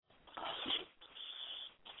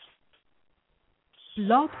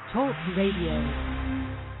Blog Talk Radio.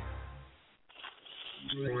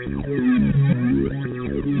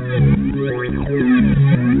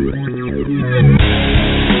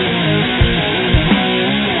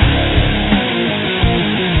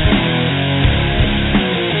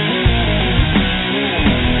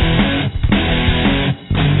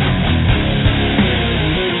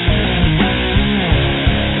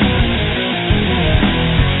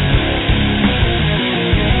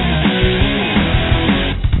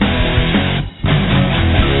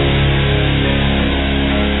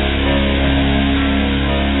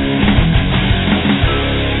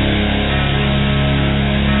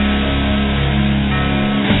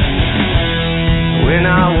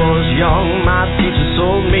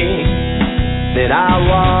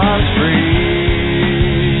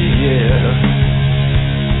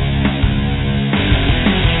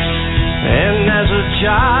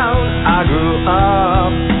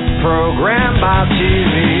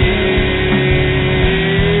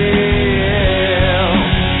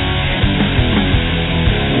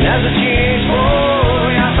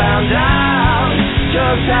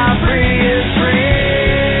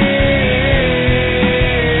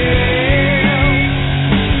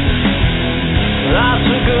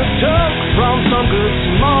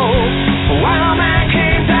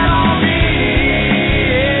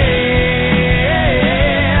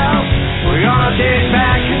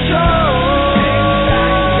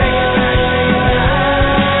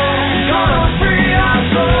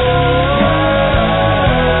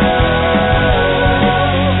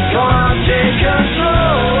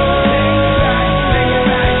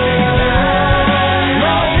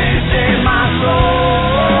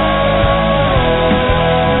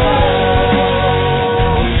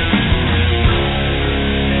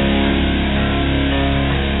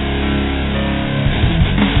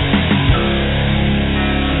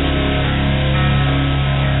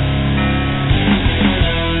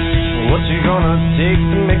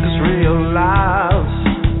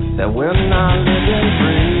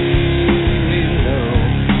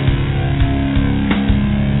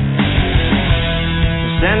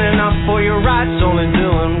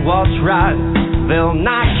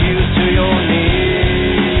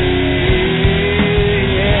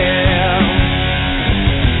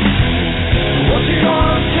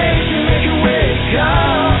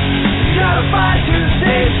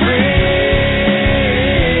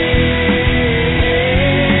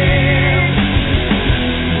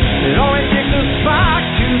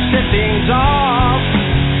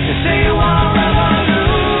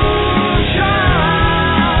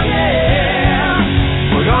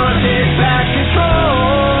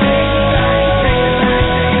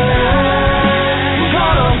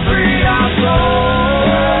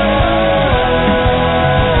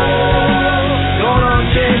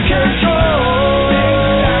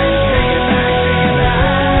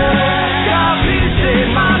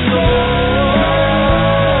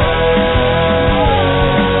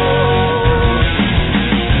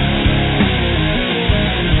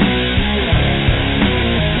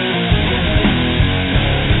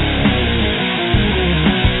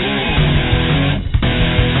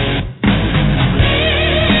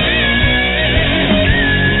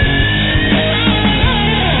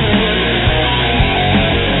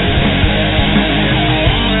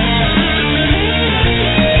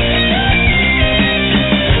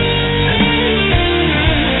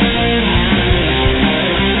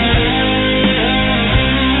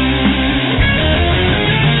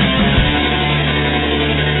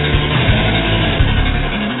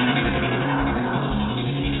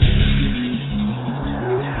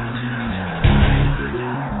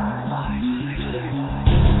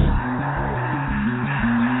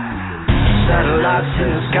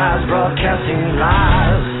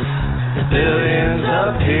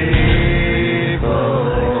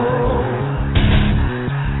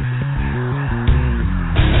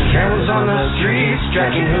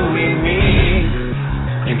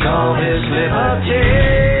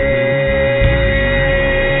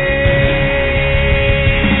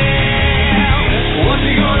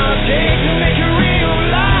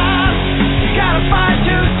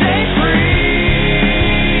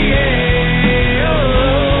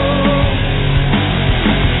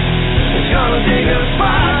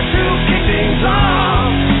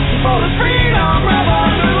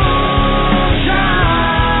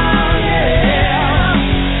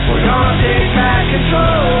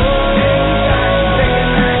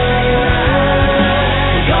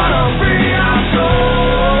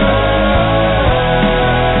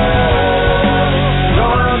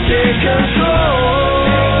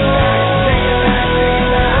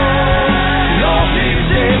 Lord, please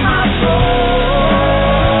save my soul.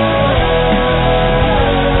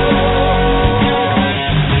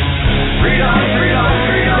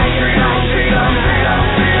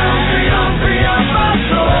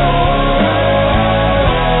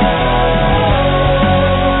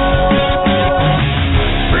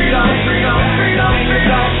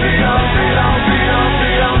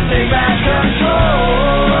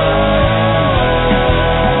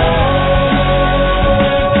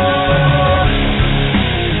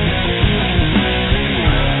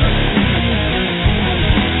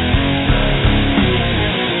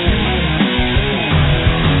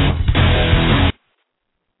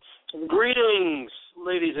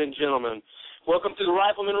 gentlemen. Welcome to the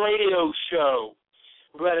Rifleman Radio Show.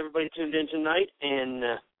 We're glad everybody tuned in tonight, and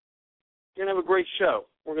we're going to have a great show.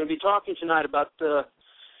 We're going to be talking tonight about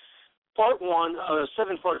part one of a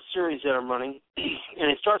 7-part series that I'm running,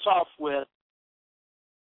 and it starts off with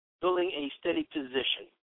building a steady position,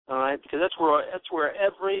 all right, because that's where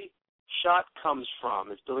every shot comes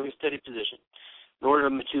from, is building a steady position. In order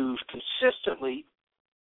to consistently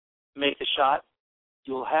make the shot,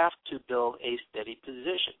 you'll have to build a steady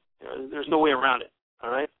position. There's no way around it,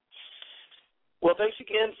 all right? Well, thanks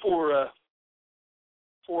again for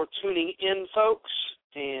tuning in, folks,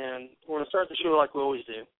 and we're going to start the show like we always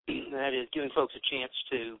do, and that is giving folks a chance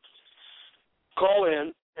to call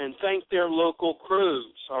in and thank their local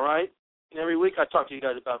crews, all right? And every week I talk to you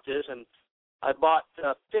guys about this, and I bought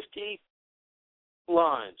 50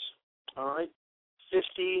 lines, all right?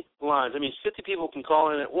 50 lines. That means 50 people can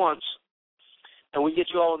call in at once, and we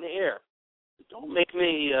get you all in the air. Don't make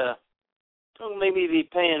me be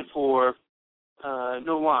paying for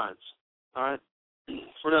no lines, all right?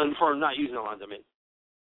 For not using the lines, I mean.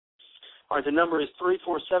 All right, the number is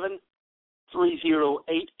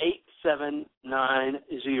 347-308-8790.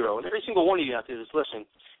 And every single one of you out there that's listening,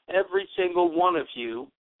 every single one of you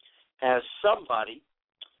has somebody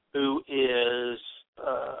who is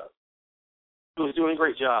doing a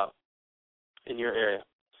great job in your area.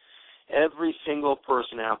 Every single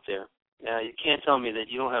person out there. You can't tell me that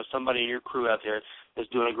you don't have somebody in your crew out there that's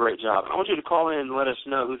doing a great job. I want you to call in and let us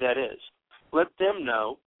know who that is. Let them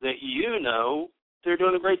know that you know they're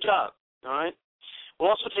doing a great job, all right? We'll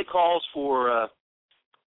also take calls for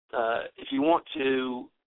if you want to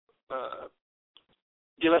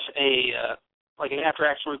give us like an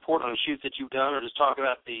after-action report on a shoot that you've done, or just talk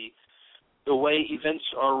about the way events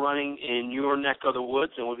are running in your neck of the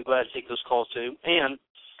woods, and we'll be glad to take those calls too. And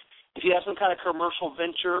if you have some kind of commercial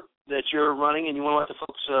venture that you're running and you want to let the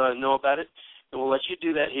folks know about it, then we'll let you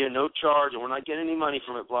do that here, no charge, and we're not getting any money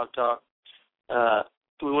from it, Blog Talk.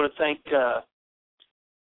 We want to thank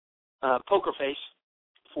Poker Face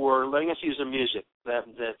for letting us use their music, that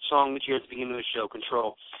song that you heard at the beginning of the show,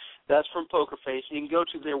 Control. That's from Poker Face. You can go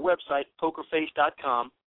to their website,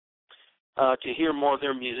 pokerface.com, to hear more of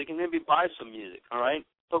their music and maybe buy some music, all right?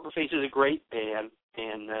 Poker Face is a great band,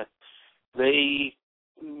 and they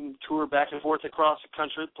tour back and forth across the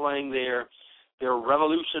country playing their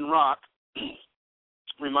Revolution Rock,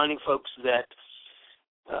 reminding folks that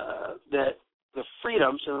the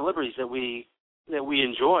freedoms and the liberties that we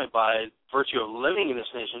enjoy by virtue of living in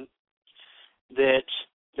this nation, that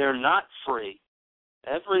they're not free.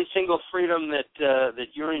 Every single freedom that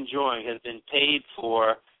you're enjoying has been paid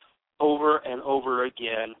for over and over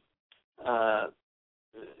again,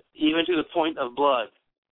 even to the point of blood.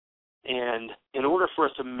 And in order for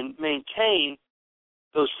us to maintain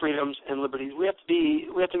those freedoms and liberties, we have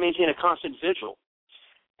to maintain a constant vigil,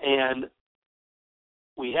 and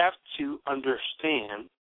we have to understand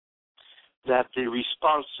that the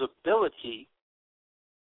responsibility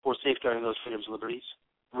for safeguarding those freedoms and liberties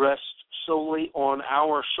rests solely on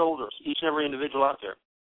our shoulders, each and every individual out there.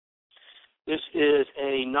 This is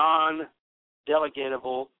a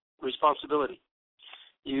non-delegatable responsibility.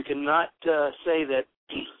 You cannot say that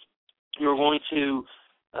you're going to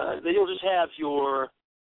that you'll just have your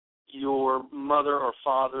mother or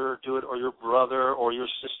father do it, or your brother or your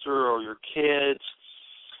sister or your kids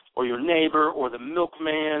or your neighbor or the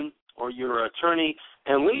milkman or your attorney,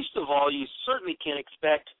 and least of all, you certainly can't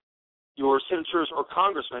expect your senators or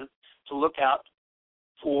congressmen to look out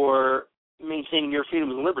for maintaining your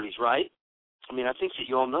freedoms and liberties, right? I mean, I think that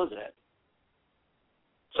you all know that.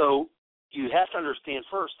 So you have to understand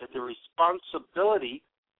first that the responsibility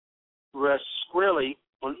rests squarely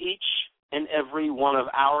on each and every one of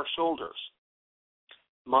our shoulders.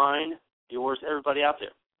 Mine, yours, everybody out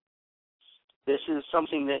there. This is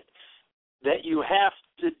something that you have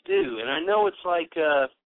to do. And I know it's like, I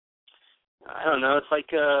don't know, it's like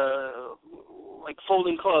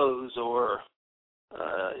folding clothes or,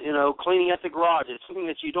 cleaning at the garage. It's something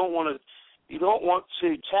that you don't want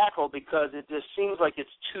to tackle because it just seems like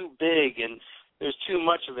it's too big and there's too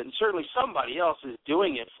much of it. And certainly somebody else is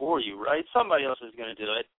doing it for you, right? Somebody else is going to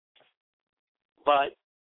do it. But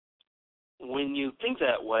when you think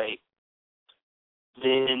that way,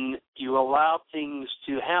 then you allow things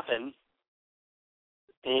to happen.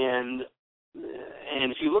 And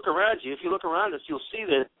if you look around us, you'll see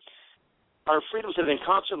that our freedoms have been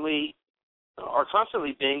constantly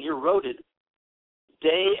being eroded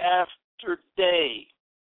day after day.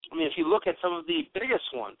 I mean, if you look at some of the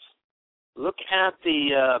biggest ones, look at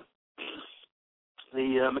the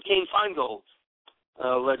McCain-Feingold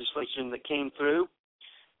legislation that came through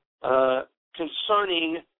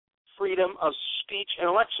concerning freedom of speech in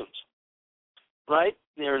elections, right?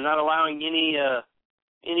 They're not allowing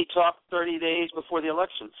any talk 30 days before the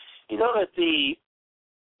election. You know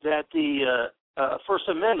that the First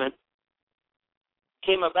Amendment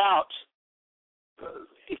came about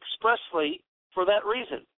expressly for that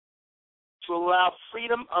reason, to allow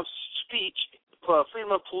freedom of speech,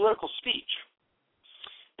 freedom of political speech.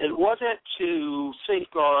 It wasn't to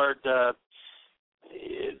safeguard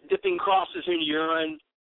dipping crosses in urine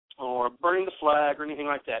or burning the flag or anything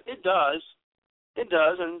like that. It does,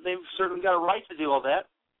 and they've certainly got a right to do all that.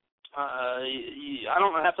 I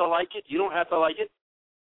don't have to like it. You don't have to like it.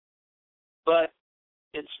 But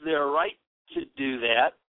it's their right to do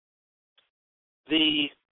that. The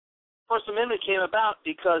First Amendment came about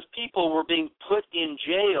because people were being put in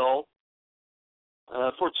jail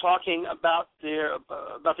for talking about their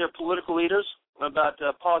political leaders, about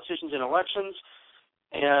politicians in elections,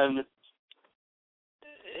 and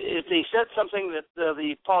if they said something that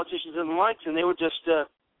the politicians didn't like, then they would just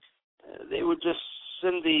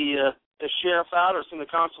send the sheriff out or send the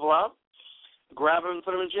constable out, grab them and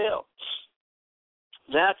put them in jail.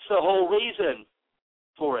 That's the whole reason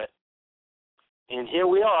for it. And here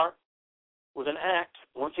we are with an act,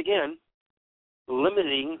 once again,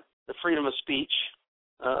 limiting the freedom of speech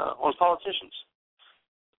on politicians.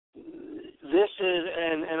 This is,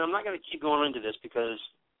 and I'm not going to keep going into this because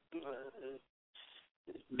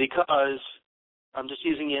I'm just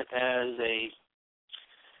using it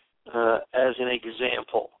as an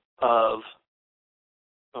example of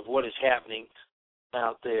what is happening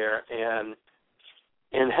out there and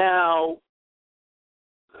how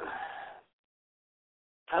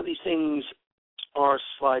these things are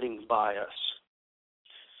sliding by us.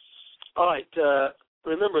 All right,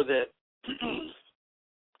 remember that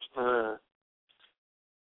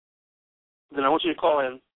then I want you to call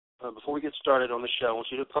in before we get started on the show. I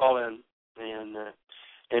want you to call in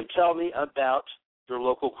and tell me about your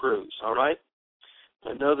local cruise. All right?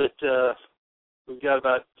 I know that we've got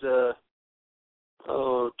about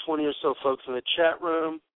 20 or so folks in the chat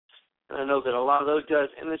room, and I know that a lot of those guys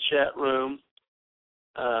in the chat room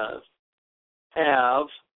have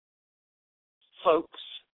folks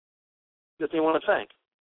that they want to thank.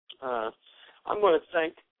 I'm going to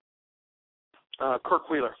thank Kirk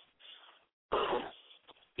Wheeler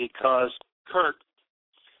because Kirk,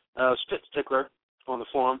 Spit Stickler on the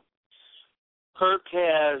forum, Kirk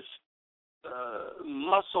has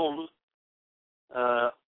muscled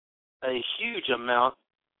a huge amount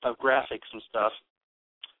of graphics and stuff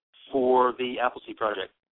for the Appleseed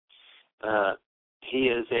Project. He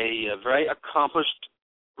is a very accomplished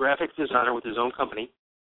graphic designer with his own company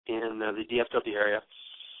in the DFW area,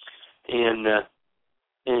 and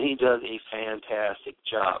he does a fantastic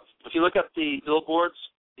job. If you look up the billboards,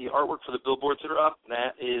 the artwork for the billboards that are up,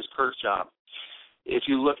 that is Kirk's job. If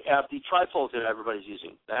you look at the trifolds that everybody's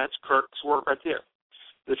using, that's Kirk's work right there.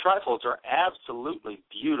 The trifolds are absolutely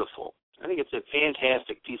beautiful. I think it's a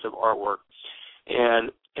fantastic piece of artwork.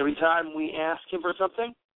 And every time we ask him for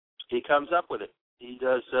something, he comes up with it. He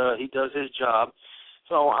does his job.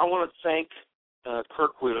 So I want to thank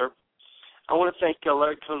Kirk Wheeler. I want to thank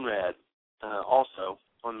Larry Conrad also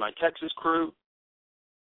on my Texas crew.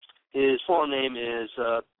 His full name is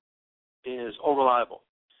O'Reliable,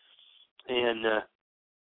 and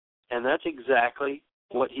that's exactly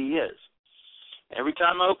what he is. Every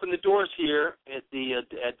time I open the doors here at the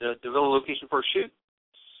DeVille location for a shoot,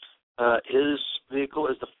 his vehicle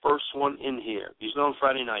is the first one in here. He's on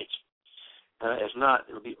Friday nights. If not,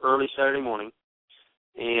 it'll be early Saturday morning,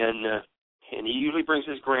 and he usually brings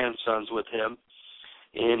his grandsons with him,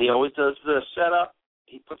 and he always does the setup.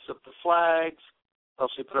 He puts up the flags,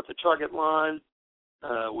 helps me put up the target line.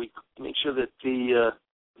 We make sure that the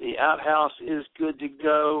outhouse is good to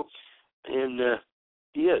go, and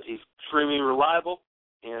he is. He's extremely reliable,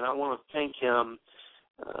 and I want to thank him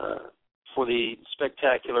for the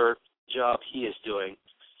spectacular job he is doing.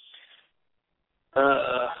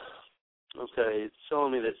 Okay, it's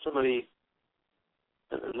telling me that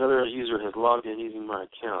another user has logged in using my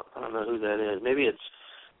account. I don't know who that is. Maybe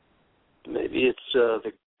it's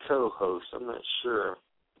the co-host. I'm not sure.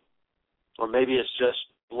 Or maybe it's just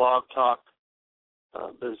Blog Talk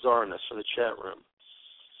bizarreness for the chat room.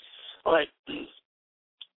 All right.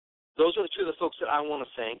 Those are the two of the folks that I want to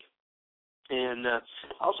thank. And I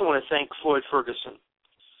also want to thank Floyd Ferguson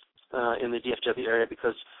in the DFW area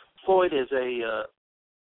because Floyd is a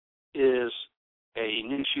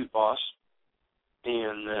new shoot boss,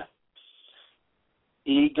 and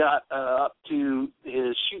he got up to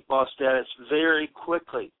his shoot boss status very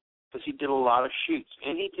quickly because he did a lot of shoots,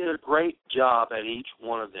 and he did a great job at each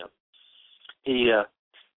one of them. He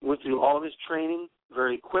went through all of his training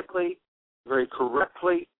very quickly, very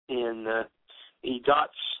correctly, and he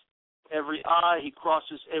dots every I, he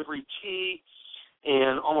crosses every T,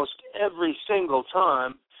 and almost every single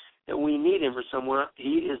time that we need him for somewhere,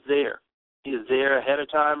 he is there. He is there ahead of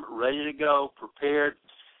time, ready to go, prepared,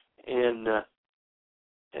 and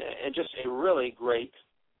just a really great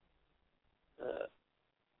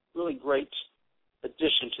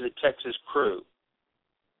addition to the Texas crew.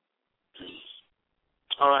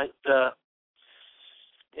 All right,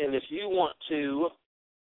 and if you want to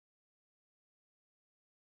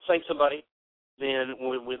thank somebody, then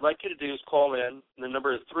what we'd like you to do is call in. The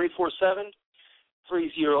number is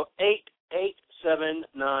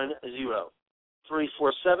 347-308-8790.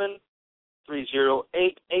 347-308-8790.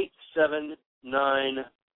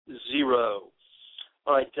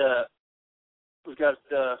 All right, we've got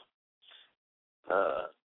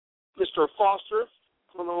Mr. Foster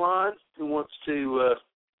on the line who wants to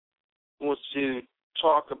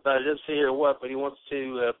talk about it. He doesn't say here what, but he wants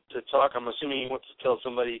to talk. I'm assuming he wants to tell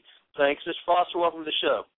somebody thanks. Mr. Foster, welcome to the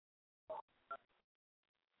show.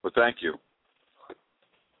 Well, thank you.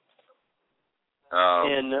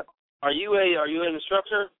 And are you an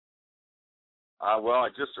instructor? Well, I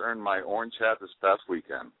just earned my orange hat this past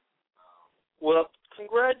weekend. Well,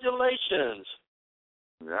 congratulations.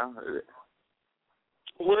 Yeah.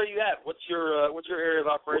 Where are you at? What's your area of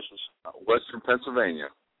operations? Western Pennsylvania.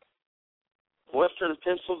 Western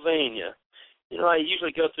Pennsylvania. You know, I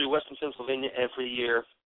usually go through Western Pennsylvania every year,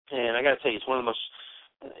 and I got to tell you, it's one of the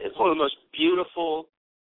most beautiful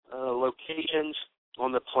locations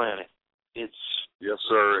on the planet. Yes,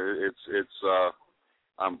 sir. It's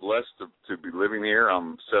I'm blessed to be living here.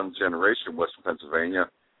 I'm seventh generation Western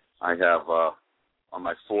Pennsylvania. I have on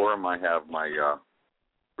my forum, I have my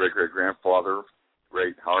great-great-grandfather,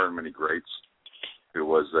 great, however many greats, who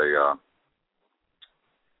was a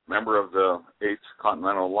member of the 8th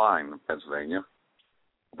Continental Line of Pennsylvania,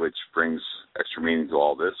 which brings extra meaning to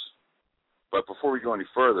all this. But before we go any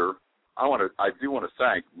further, I do want to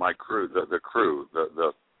thank my crew, the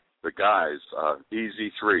guys,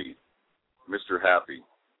 EZ3, Mr. Happy.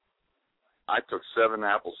 I took 7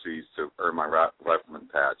 apple seeds to earn my rifleman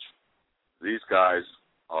patch. These guys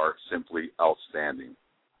are simply outstanding.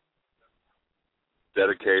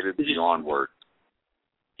 Dedicated beyond words.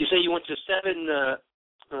 You say you went to 7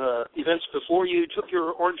 events before you took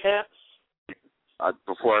your orange hat?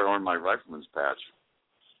 Before I earned my rifleman's patch.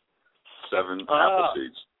 7 apple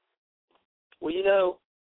seeds. Well, you know,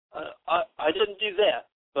 I didn't do that,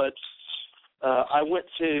 but I went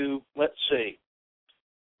to, let's see,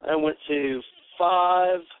 I went to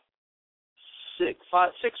 6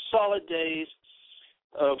 solid days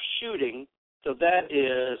of shooting. So that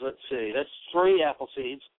is, let's see, that's 3 apple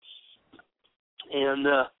seeds. And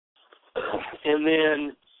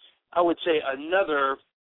then I would say at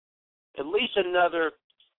least another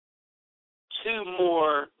 2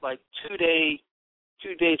 more, like 2 days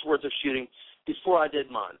worth of shooting before I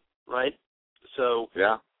did mine, right? So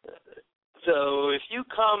yeah. So if you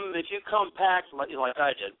come packed like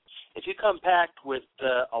I did, if you come packed with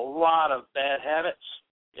a lot of bad habits,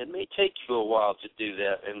 it may take you a while to do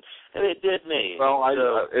that, and it did me. Well,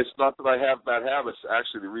 it's not that I have bad habits.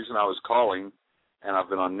 Actually, the reason I was calling, and I've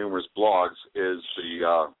been on numerous blogs, is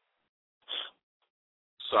the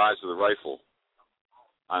size of the rifle.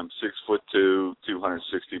 I'm 6'2",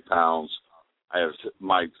 260 pounds. I have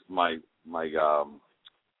my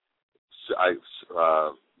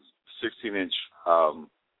 16-inch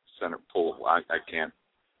center pull. I can't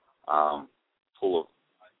pull a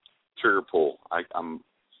trigger pull. I'm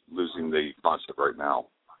losing the concept right now.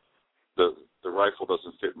 The rifle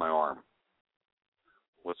doesn't fit my arm.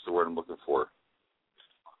 What's the word I'm looking for?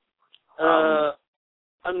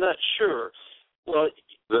 I'm not sure. Well,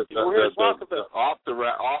 we're going to talk about off the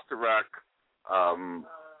rack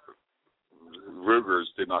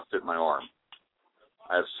Rugers did not fit my arm.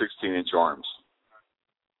 I have 16-inch arms.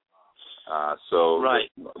 Right.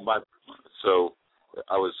 So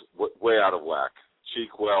I was way out of whack.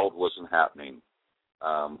 Cheek weld wasn't happening.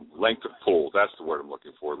 Length of pull, that's the word I'm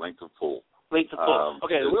looking for, length of pull. Length of pull.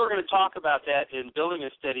 Okay, we were going to talk about that in building a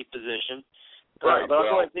steady position. Right. But I'll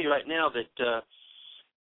go ahead and tell you right now that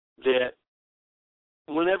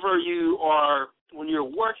when you're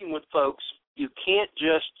working with folks, it can't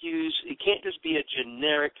just be a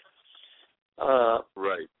generic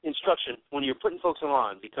right. instruction when you're putting folks in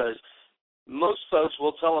line, because most folks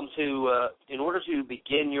will tell them to, in order to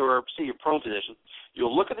begin your prone position,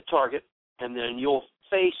 you'll look at the target, and then you'll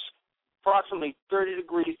face approximately 30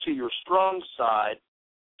 degrees to your strong side,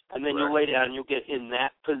 and then you'll lay down and you'll get in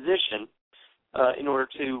that position in order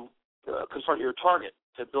to confront your target.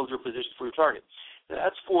 to build your position for your target.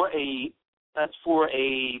 That's for a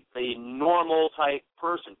normal type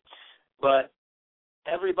person, but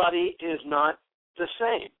everybody is not the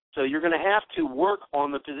same. So you're going to have to work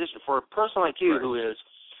on the position. For a person like you who has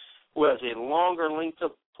a longer length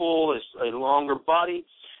of pull, is a longer body,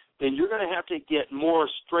 then you're going to have to get more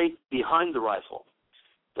straight behind the rifle.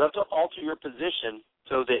 You have to alter your position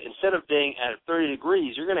so that instead of being at 30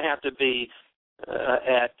 degrees, you're going to have to be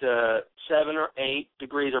at 7 or 8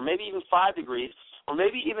 degrees, or maybe even 5 degrees, or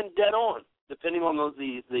maybe even dead on, depending on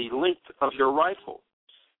the length of your rifle.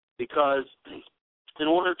 Because in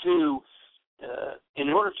order to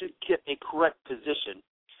get a correct position,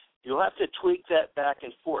 you'll have to tweak that back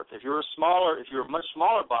and forth. If you're a much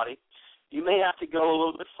smaller body, you may have to go a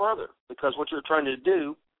little bit further, because what you're trying to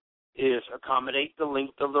do is accommodate the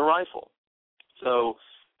length of the rifle. So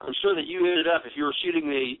I'm sure that you ended up, if you were shooting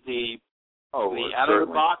the out of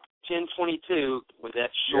the box 1022 with that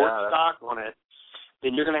short stock on it,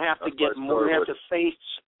 then you're going to have to get more. You have to face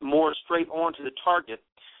more straight onto the target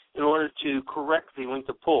in order to correct the length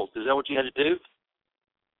of pull. Is that what you had to do?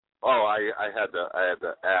 Oh, I had to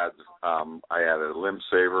add a limb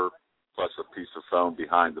saver plus a piece of foam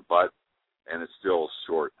behind the butt, and it's still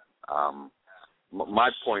short. My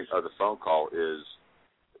point of the phone call is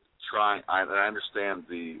I understand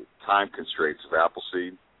the time constraints of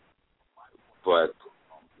Appleseed, but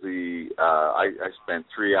I spent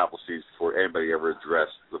 3 Appleseeds before anybody ever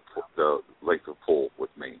addressed the length of pull with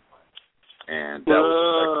me, and that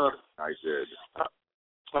was the second I did.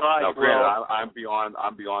 Right, now, granted,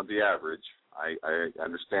 I'm beyond the average. I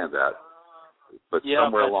understand that, but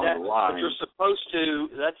somewhere along the line,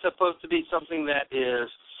 that's supposed to be something that is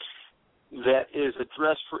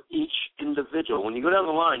addressed for each individual. When you go down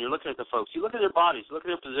the line, you're looking at the folks. You look at their bodies, you look at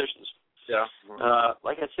their positions. Yeah.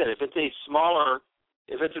 Like I said, if it's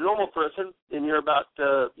a normal person, then you're about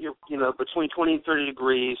between 20 and 30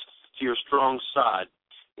 degrees to your strong side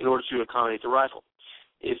in order to accommodate the rifle.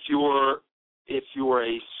 If you're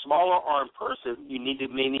a smaller armed person, you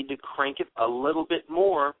may need to crank it a little bit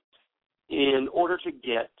more in order to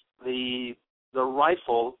get the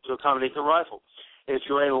rifle to accommodate the rifle. If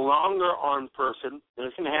you're a longer armed person, then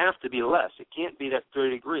it's going to have to be less. It can't be that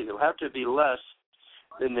 30 degrees. It'll have to be less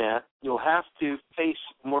than that. You'll have to face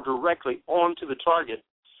more directly onto the target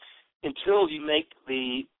until you make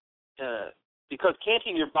because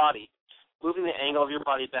canting your body, moving the angle of your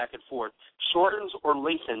body back and forth, shortens or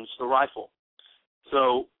lengthens the rifle.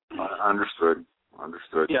 So understood.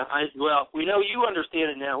 Yeah. We know you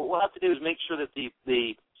understand it now. What we'll have to do is make sure that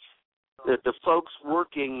the folks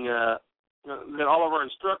working, that all of our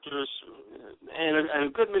instructors, and a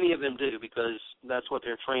good many of them do, because that's what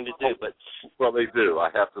they're trained to do. But they do. I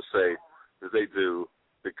have to say that they do,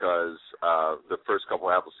 because the first couple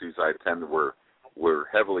of Appleseeds I attended were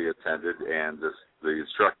heavily attended, and the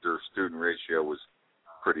instructor-student ratio was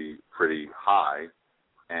pretty high.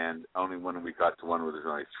 And only when we got to one where there's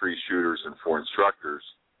only 3 shooters and 4 instructors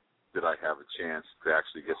did I have a chance to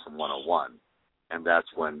actually get some one-on-one. And that's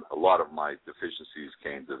when a lot of my deficiencies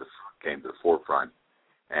came to the forefront.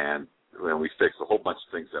 And when we fixed a whole bunch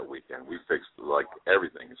of things that weekend, we fixed like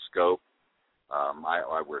everything. Scope.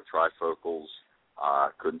 I wear trifocals.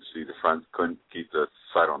 Couldn't see the front. Couldn't keep the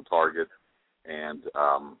sight on target. And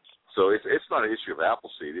so it's not an issue of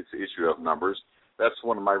Appleseed. It's an issue of numbers. That's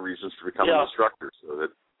one of my reasons for becoming an instructor, so that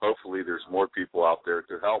hopefully there's more people out there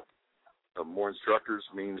to help. More instructors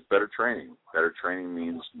means better training. Better training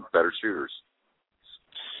means better shooters.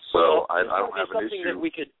 So I don't have an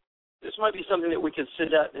issue. This might be something that we could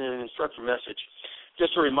send out in an instructor message,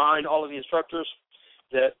 just to remind all of the instructors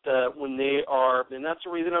that when they are, and that's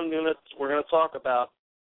the reason we're going to talk about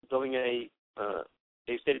building a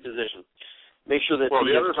stated position. Make sure that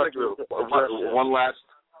the other thing,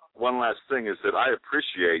 one last thing is that I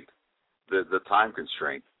appreciate the time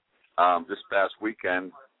constraint. This past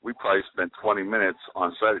weekend, we probably spent 20 minutes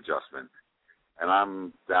on sight adjustment, and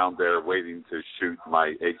I'm down there waiting to shoot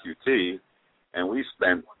my AQT, and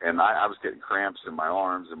I was getting cramps in my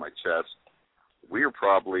arms and my chest. We were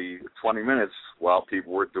probably 20 minutes while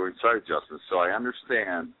people were doing sight adjustments. So I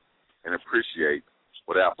understand and appreciate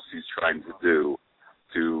what Appleseed's trying to do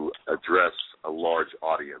to address a large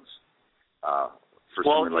audience.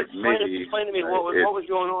 Explain to me what was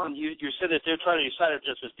going on. You said that they're trying to do sight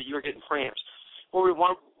adjustments, but you were getting cramps. We were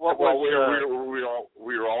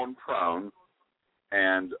all in prone,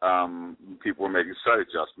 and people were making sight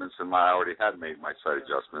adjustments, and I already had made my sight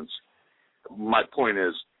adjustments. My point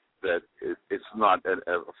is that it's not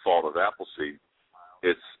a fault of Appleseed.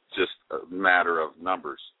 It's just a matter of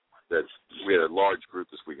numbers. That we had a large group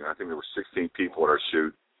this weekend. I think there were 16 people at our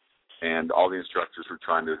shoot, and all the instructors were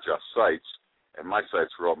trying to adjust sights, and my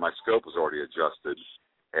scope was already adjusted,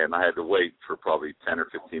 and I had to wait for probably 10 or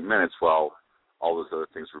 15 minutes while all those other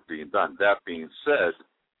things were being done. That being said,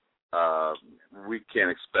 we can't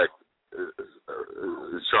expect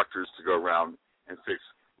instructors to go around and fix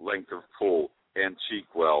length of pull and cheek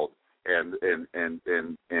weld and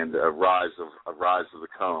a rise of the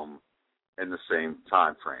comb in the same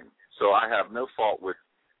time frame. So I have no fault with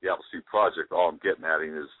the Appleseed Project. All I'm getting at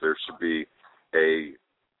is there should be a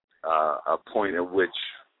point at which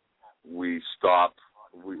we stop.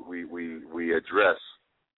 We address: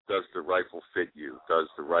 does the rifle fit you? Does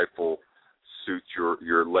the rifle suit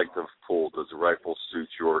your length of pull? Does the rifle suit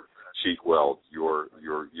your cheek weld, your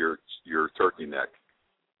turkey neck?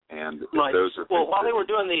 And right. Those are well, while they were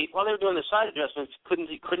doing the sight adjustments,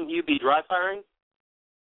 couldn't you be dry firing?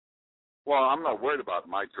 Well, I'm not worried about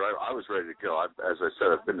my drive. I was ready to go. As I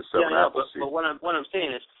said, I've been to 7 Appleseed. But what I'm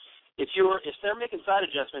saying is, if they're making sight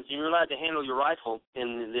adjustments and you're allowed to handle your rifle,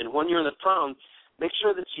 and then when you're in the prone, make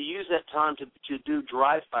sure that you use that time to do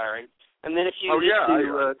dry firing. And then if you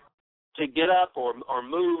need to get up or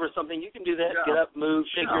move or something, you can do that. Yeah. Get up, move,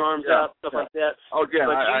 shake your arms out, stuff like that. Oh, again,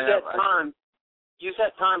 but use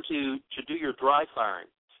that time to do your dry firing.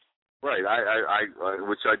 Right, I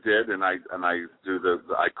which I did, and I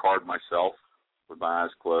card myself with my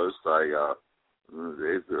eyes closed. I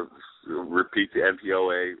repeat the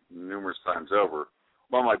NPOA numerous times over.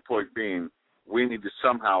 Well, my point being, we need to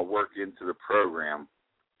somehow work into the program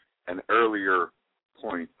an earlier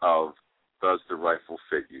point of, does the rifle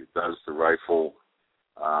fit you? Does the rifle?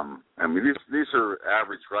 I mean, these are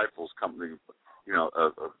average rifles. Company, a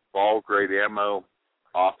ball grade ammo,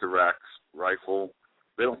 off the rack rifle.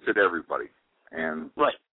 They don't fit everybody, and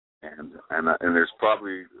right, and there's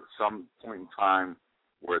probably some point in time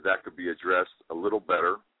where that could be addressed a little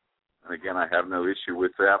better. And again, I have no issue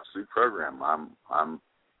with the Appleseed program. I'm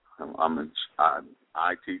in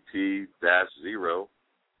ITT-0,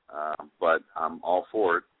 but I'm all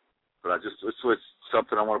for it. But it's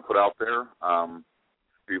something I want to put out there,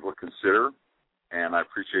 people to consider. And I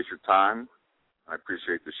appreciate your time. I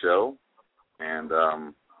appreciate the show, and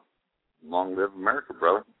long live America,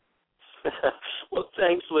 brother. Well,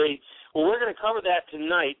 thanks, Lee. Well, we're going to cover that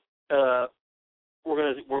tonight. We're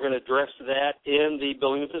going to address that in the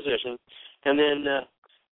building of position, and then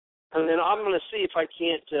I'm going to see if I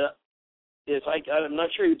can't. I'm not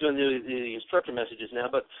sure you're doing the instructor messages now,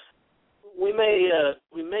 but we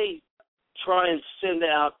may try and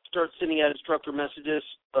start sending out instructor messages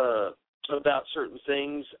about certain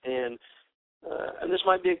things, and this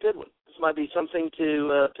might be a good one. This might be something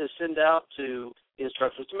to send out to the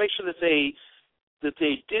instructors to make sure that they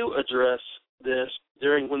do address this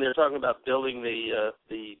when they're talking about building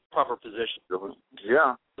the proper position.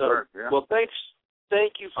 Yeah. So, sure, yeah. Well, thanks.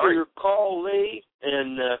 Thank you for your call, Lee,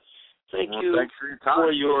 and thanks for your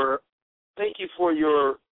time. Thank you for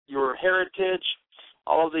your heritage,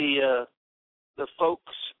 all the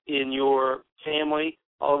folks in your family,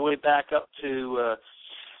 all the way back up to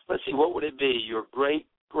let's see, what would it be? Your great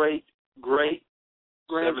grandfather?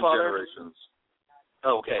 7 generations.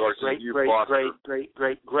 Oh, okay.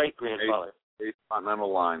 Great grandfather. 8th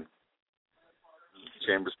Continental Line,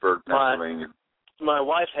 Chambersburg, Pennsylvania. My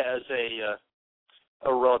wife has a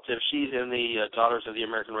relative. She's in the Daughters of the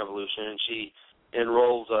American Revolution, and she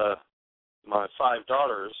enrolled my 5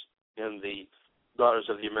 daughters in the Daughters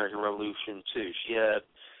of the American Revolution too. She had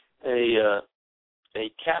a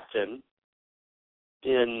captain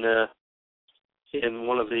in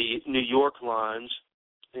one of the New York lines,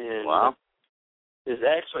 and wow. His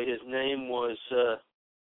name was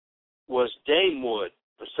Dame Wood,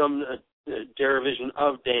 or some derivation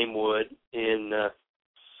of Dame Wood, and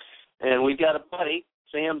we've got a buddy,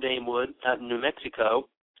 Sam Dame Wood, out in New Mexico,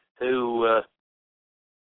 who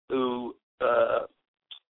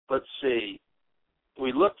let's see,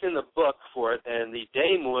 we looked in the book for it, and the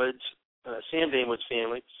Dame Woods, Sam Dame Wood's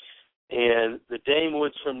family, and the Dame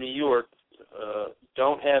Woods from New York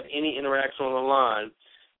don't have any interaction on the line,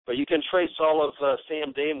 but you can trace all of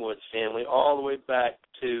Sam Dame Wood's family all the way back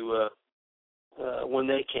to when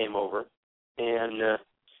they came over, and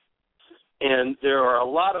there are a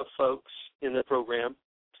lot of folks in the program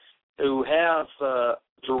who have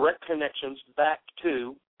direct connections back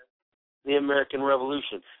to the American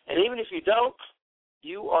Revolution. And even if you don't,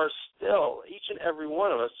 you are still, each and every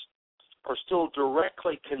one of us, are still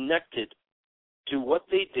directly connected to what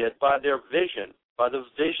they did by their vision, by the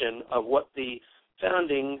vision of what the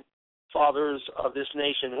founding fathers of this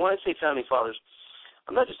nation. When I say founding fathers,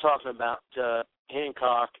 I'm not just talking about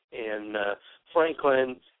Hancock and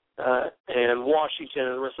Franklin and Washington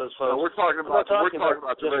and the rest of those folks. No, we're talking about the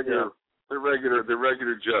regular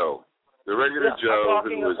Joe. The regular Joe I'm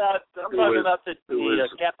talking about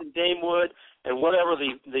Captain Damewood and whatever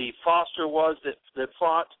the Foster was that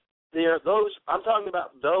fought there. I'm talking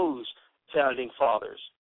about those founding fathers.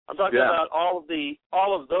 I'm talking about all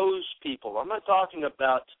of those people. I'm not talking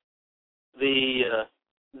about the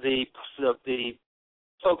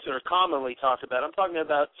folks that are commonly talked about. I'm talking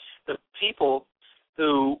about the people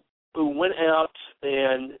who went out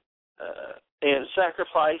and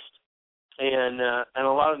sacrificed, and a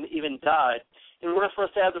lot of them even died in order for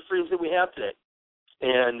us to have the freedoms that we have today.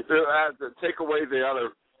 And to take away the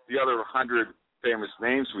other 100 famous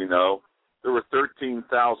names we know, there were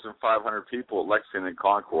 13,500 people at Lexington and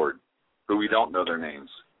Concord who we don't know their names.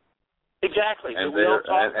 Exactly. And they're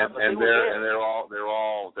all.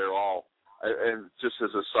 And just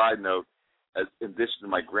as a side note, in addition to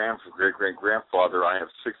my great-great-grandfather, I have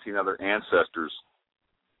 16 other ancestors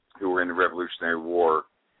who were in the Revolutionary War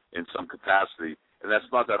in some capacity, and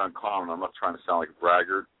that's not that uncommon. I'm not trying to sound like a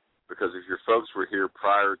braggart, because if your folks were here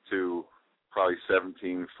prior to probably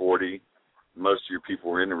 1740, most of your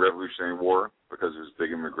people were in the Revolutionary War because there was a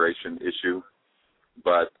big immigration issue.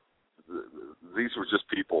 But these were just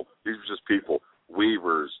people. These were just people,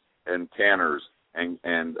 weavers and tanners and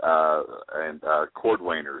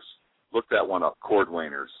cordwainers. Look that one up,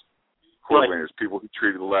 cordwainers. Cordwainers, people who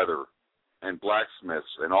treated leather, and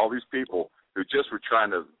blacksmiths, and all these people who just were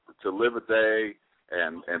trying to live a day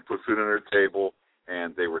and put food on their table,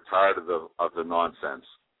 and they were tired of the nonsense.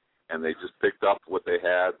 And they just picked up what they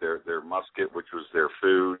had, their musket, which was their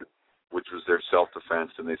food, which was their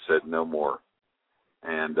self-defense, and they said no more.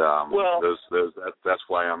 And that's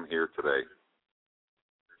why I'm here today.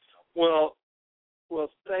 Well,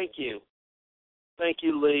 thank you. Thank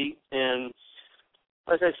you, Lee. And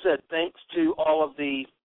like I said, thanks to all of the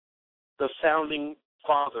founding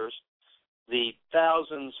fathers, the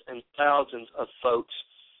thousands and thousands of folks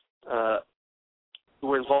who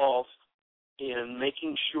were involved in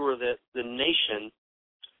making sure that the nation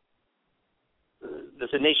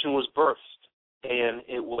was birthed and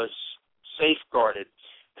it was safeguarded.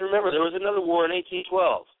 And remember, there was another war in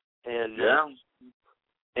 1812. And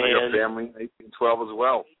I got family in 1812 as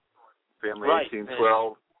well. Family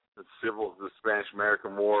 1812, the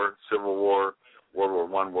Spanish-American War, Civil War,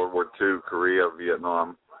 World War I, World War II, Korea,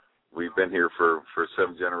 Vietnam. We've been here for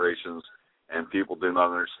 7 generations, and people do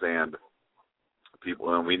not understand.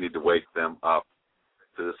 And we need to wake them up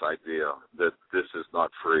to this idea that this is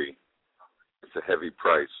not free. It's a heavy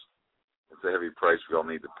price. It's a heavy price we all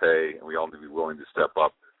need to pay, and we all need to be willing to step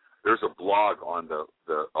up. There's a blog on the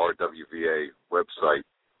RWVA website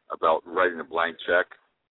about writing a blank check.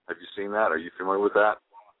 Have you seen that? Are you familiar with that?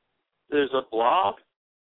 There's a blog?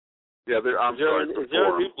 Yeah, is there a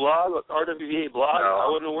new blog, RWVA blog? No, I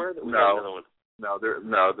wasn't aware that we had another one. No, there's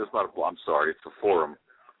not a blog. I'm sorry. It's a forum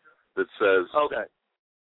that says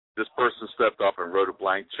this person stepped up and wrote a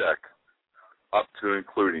blank check up to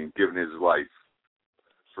including giving his life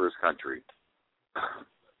for his country.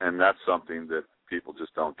 And that's something that people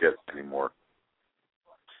just don't get anymore.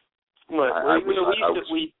 We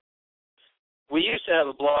used to have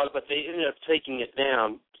a blog, but they ended up taking it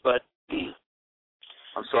down. But I'm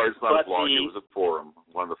sorry, it's not a blog. It was a forum,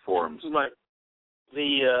 one of the forums. Right.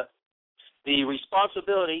 The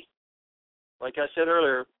responsibility, like I said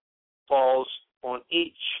earlier, falls on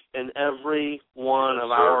each and every one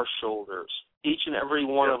of our shoulders. Each and every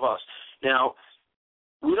one of us. Now,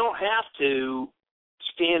 we don't have to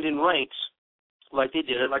stand in ranks like they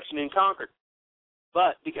did at Lexington and Concord,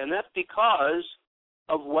 and that's because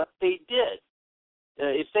of what they did.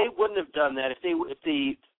 If they wouldn't have done that, if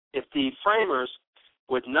the framers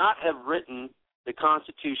would not have written the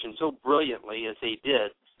Constitution so brilliantly as they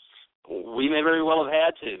did, we may very well have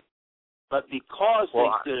had to. But because they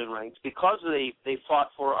stood in ranks, because they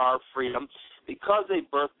fought for our freedom, because they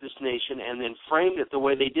birthed this nation and then framed it the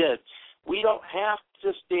way they did, we don't have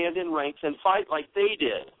to stand in ranks and fight like they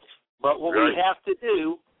did. But what we have to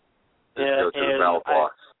do is go to the ballot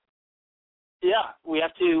box. We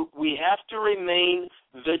have to remain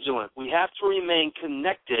vigilant. We have to remain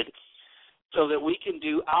connected so that we can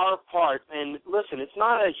do our part. And listen, it's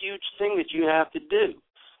not a huge thing that you have to do.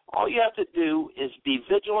 All you have to do is be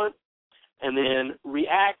vigilant and then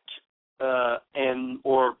react or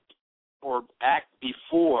act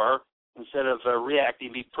before instead of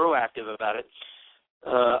reacting. Be proactive about it,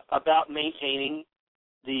 about maintaining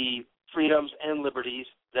the freedoms and liberties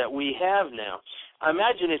that we have now. I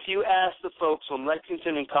imagine if you ask the folks on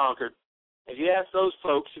Lexington and Concord, if you ask those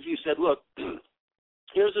folks, if you said, look,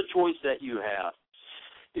 here's a choice that you have.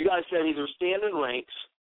 You guys said either stand in ranks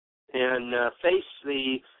and face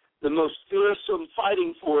the most fearsome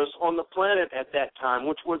fighting force on the planet at that time,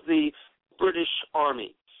 which was the British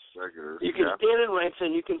Army. You can stand in ranks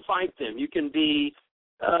and you can fight them. You can be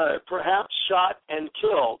perhaps shot and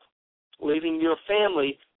killed, leaving your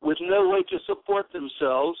family with no way to support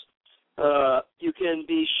themselves. You can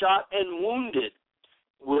be shot and wounded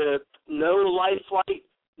with no lifeline,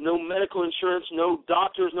 no medical insurance, no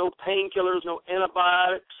doctors, no painkillers, no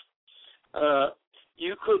antibiotics.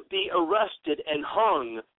 You could be arrested and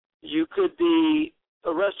hung. You could be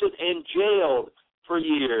arrested and jailed for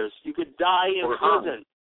years. You could die in prison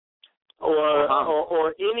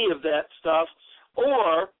or any of that stuff.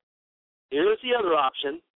 Or, here's the other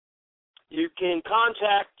option. You can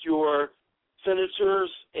contact your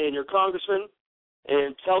senators and your congressmen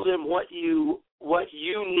and tell them what you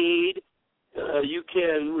need. You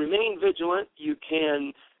can remain vigilant. You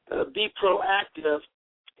can be proactive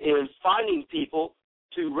in finding people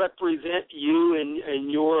to represent you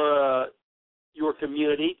and your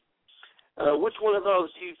community. Which one of those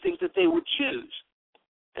do you think that they would choose?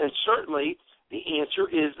 And certainly the answer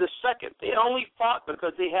is the second. They only fought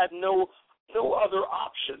because they had no other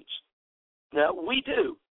options. Now, we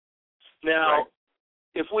do. Now, right.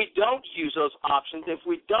 If we don't use those options, if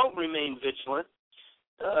we don't remain vigilant,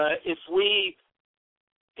 if we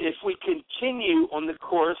continue on the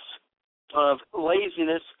course of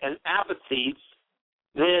laziness and apathy,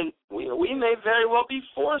 then we may very well be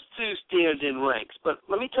forced to stand in ranks. But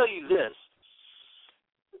let me tell you this.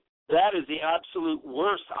 That is the absolute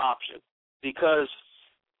worst option, because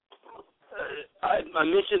I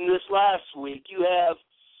mentioned this last week. You have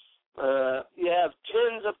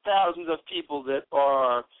tens of thousands of people that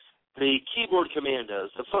are the keyboard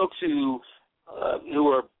commandos, the folks who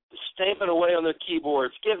are stamping away on their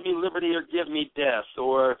keyboards, give me liberty or give me death,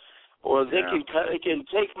 or they can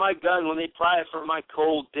take my gun when they pry it from my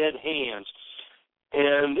cold, dead hands.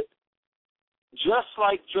 And just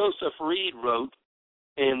like Joseph Reed wrote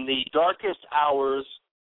in the darkest hours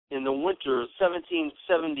in the winter of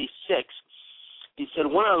 1776, he said,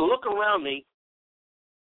 when I look around me,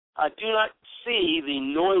 I do not see the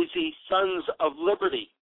noisy sons of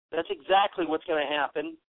liberty. That's exactly what's going to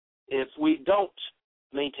happen if we don't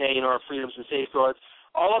maintain our freedoms and safeguards.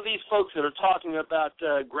 All of these folks that are talking about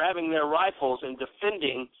grabbing their rifles and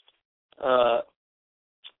defending our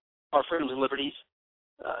freedoms and liberties,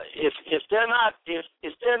 if they're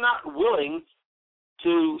not willing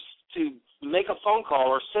to make a phone call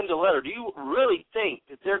or send a letter, do you really think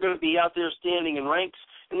that they're going to be out there standing in ranks?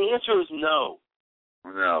 And the answer is no.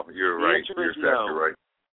 No, you're right. You're exactly right.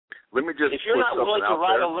 Let me just if you're not willing to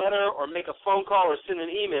write a letter or make a phone call or send an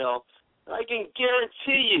email, I can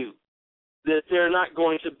guarantee you that they're not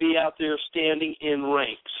going to be out there standing in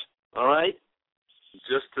ranks. All right?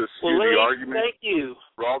 Just to skew the argument. Thank you.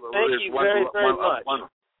 Rob, thank you very much.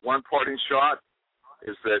 One parting shot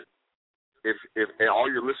is that if all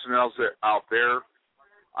your listeners out there,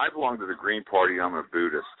 I belong to the Green Party. I'm a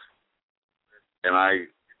Buddhist, and I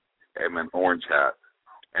am an orange hat.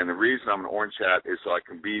 And the reason I'm an orange hat is so I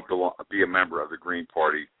can be a member of the Green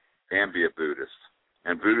Party and be a Buddhist.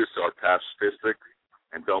 And Buddhists are pacifistic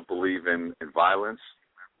and don't believe in violence,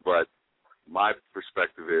 but my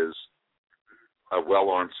perspective is a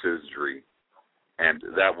well-armed citizenry, and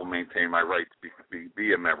that will maintain my right to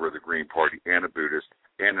be a member of the Green Party and a Buddhist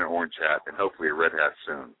and an orange hat and hopefully a red hat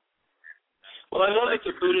soon. Well, I know that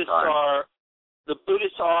the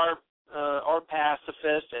Buddhists are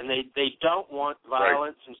pacifists, and they don't want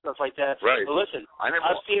violence and stuff like that. Right. But listen,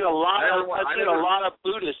 I've seen a lot of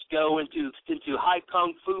Buddhists go into high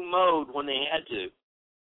kung fu mode when they had to.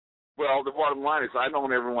 Well, the bottom line is I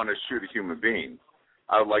don't ever want to shoot a human being.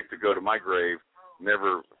 I would like to go to my grave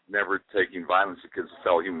never taking violence against a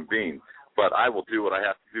fellow human being. But I will do what I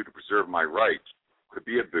have to do to preserve my right to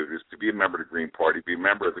be a Buddhist, to be a member of the Green Party, be a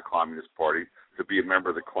member of the Communist Party, to be a member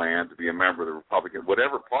of the Klan, to be a member of the Republican,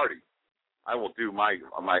 whatever party. I will do my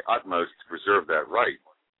utmost to preserve that right,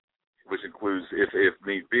 which includes, if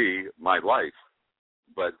need be, my life.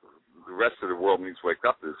 But the rest of the world needs to wake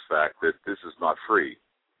up to this fact that this is not free.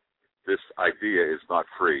 This idea is not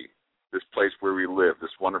free. This place where we live, this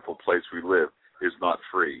wonderful place we live, is not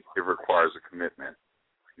free. It requires a commitment.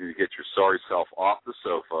 You need to get your sorry self off the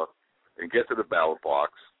sofa and get to the ballot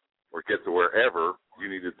box or get to wherever you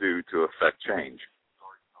need to do to affect change.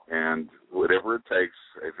 And whatever it takes,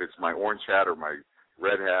 if it's my orange hat or my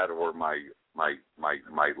red hat or my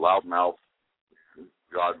loud mouth,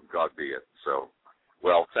 God be it. So,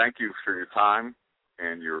 well, thank you for your time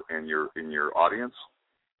and your audience,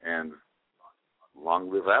 and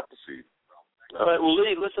long live Appleseed. All right, well,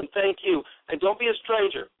 Lee, listen, thank you. And don't be a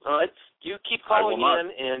stranger, all right? You keep calling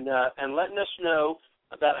in and letting us know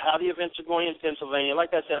about how the events are going in Pennsylvania.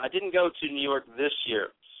 Like I said, I didn't go to New York this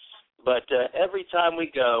year, but every time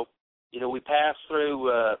we go, we pass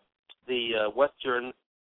through the western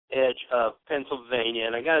edge of Pennsylvania,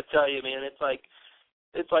 and I got to tell you, man, it's like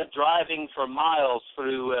driving for miles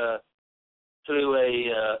through a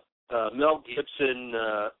Mel Gibson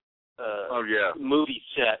movie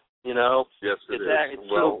set. Yes, it's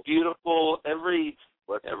so beautiful. Every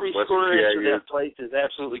square inch of that place is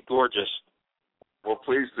absolutely gorgeous. Well,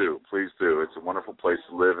 please do. It's a wonderful place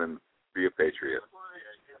to live and be a patriot.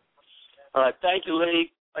 All right, thank you,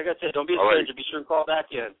 Lee. Like I said, don't be a stranger. Be sure to call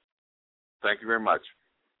back in. Thank you very much.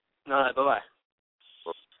 All right, bye-bye.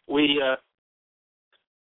 We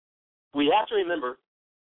have to remember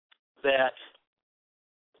that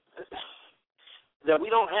we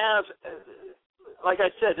don't have, like I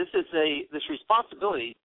said, this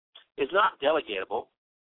responsibility is not delegatable.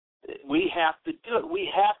 We have to do it. We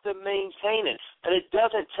have to maintain it, and it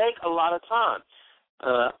doesn't take a lot of time.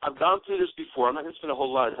 I've gone through this before. I'm not going to spend a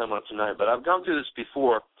whole lot of time on it tonight, but I've gone through this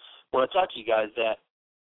before when I talk to you guys that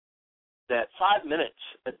 5 minutes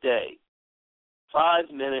a day,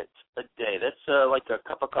 5 minutes a day, that's like a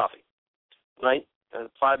cup of coffee, right?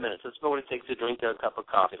 5 minutes. That's about what it takes to drink a cup of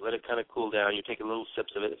coffee. Let it kind of cool down. You take a little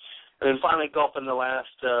sips of it. And then finally gulp in the last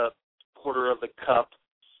quarter of the cup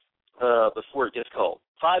before it gets cold.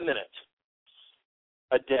 5 minutes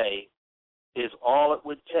a day is all it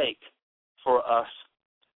would take for us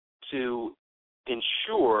to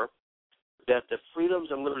ensure that the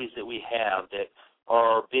freedoms and liberties that we have that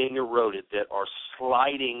are being eroded, that are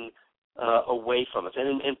sliding away from us.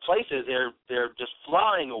 And in places, they're just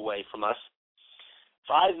flying away from us.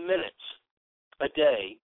 5 minutes a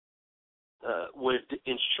day would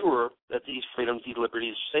ensure that these freedoms, these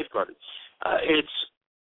liberties are safeguarded.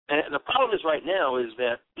 And the problem is right now is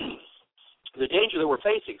that the danger that we're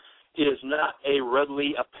facing is not a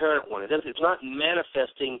readily apparent one. It's not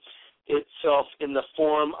manifesting itself in the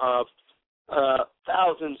form of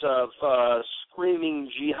thousands of screaming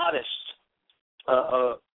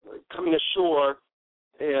jihadists coming ashore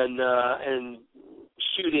and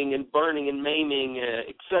shooting and burning and maiming,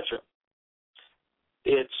 etc.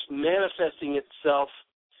 It's manifesting itself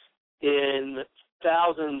in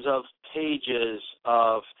thousands of pages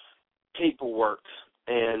of paperwork,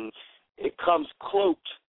 and it comes cloaked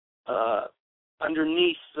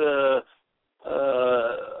underneath the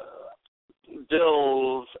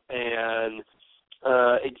bills and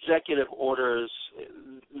executive orders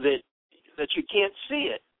that you can't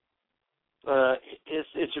see it.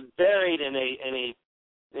 It's buried in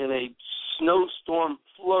a snowstorm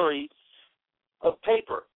flurry of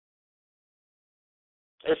paper.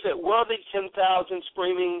 If it were the 10,000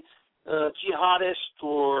 screaming jihadists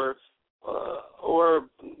or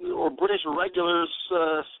British regulars,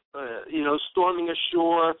 storming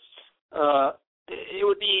ashore, it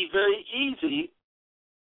would be very easy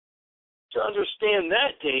to understand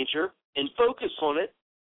that danger and focus on it.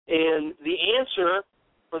 And the answer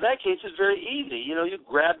for that case is very easy. You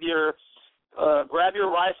grab your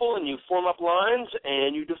rifle and you form up lines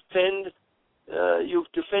and you defend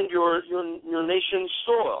your nation's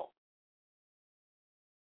soil.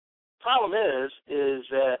 Problem is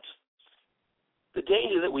that the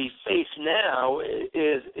danger that we face now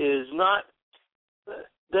is not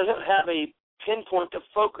doesn't have a pinpoint to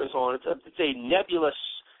focus on. It's a nebulous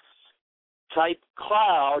type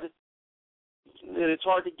cloud that it's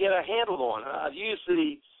hard to get a handle on. I've used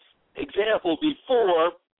the example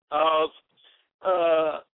before of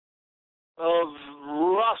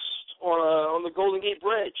rust on the Golden Gate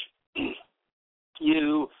Bridge.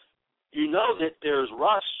 You know that there's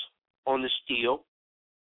rust on the steel,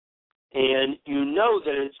 and you know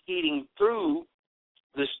that it's eating through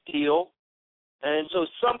the steel, and so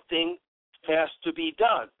something has to be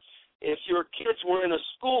done. If your kids were in a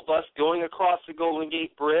school bus going across the Golden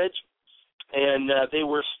Gate Bridge, and they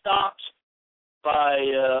were stopped by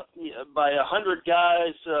 100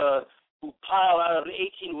 guys who pile out of an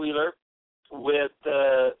 18-wheeler with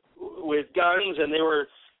guns, and they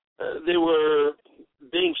were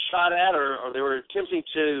being shot at, or they were attempting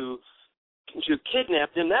to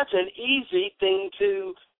kidnap them, that's an easy thing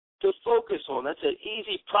to focus on. That's an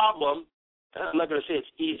easy problem. I'm not going to say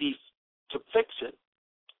it's easy to fix it.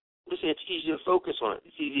 I'm going to say it's easy to focus on it.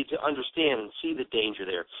 It's easy to understand and see the danger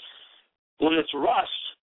there. When it's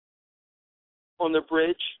rust on the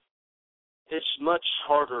bridge, it's much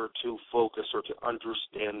harder to focus or to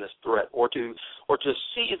understand this threat, or to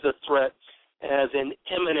see the threat as an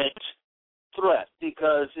imminent threat,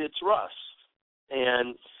 because it's rust.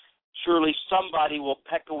 And Surely somebody will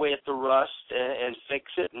peck away at the rust and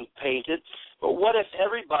fix it and paint it. But what if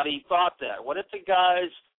everybody thought that? What if the guys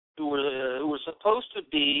who were supposed to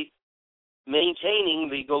be maintaining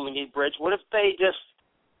the Golden Gate Bridge, what if they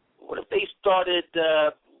started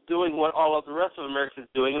doing what all of the rest of America is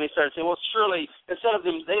doing, and they started saying, well, surely, instead of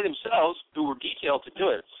they themselves, who were detailed to do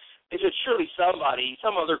it, they said, surely somebody,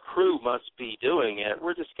 some other crew must be doing it.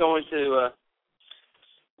 We're just going to,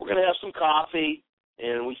 we're going to have some coffee,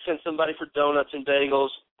 and we send somebody for donuts and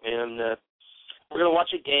bagels, and we're going to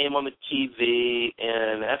watch a game on the TV,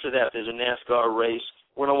 and after that, there's a NASCAR race.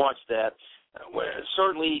 We're going to watch that.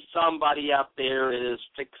 Certainly somebody out there is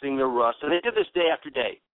fixing the rust, and they did this day after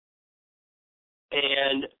day.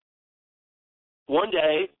 And one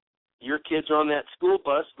day, your kids are on that school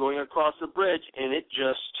bus going across the bridge, and it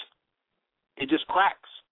just cracks.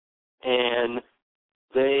 And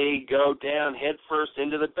they go down head first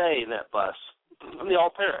into the bay in that bus, and they all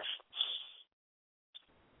perish.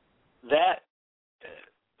 That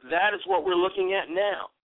is what we're looking at now,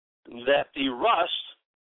 that the rust,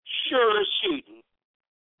 sure as shooting,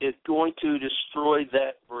 is going to destroy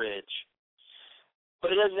that bridge.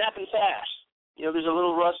 But it doesn't happen fast. You know, there's a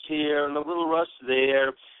little rust here and a little rust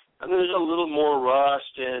there, and there's a little more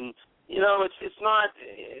rust, and you know, it's not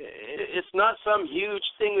some huge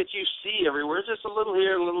thing that you see everywhere. It's just a little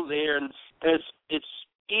here, a little there, and it's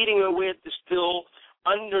eating away at the still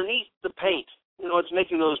underneath the paint. You know, it's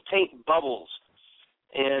making those paint bubbles,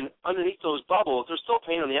 and underneath those bubbles, there's still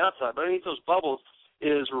paint on the outside, but underneath those bubbles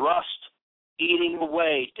is rust eating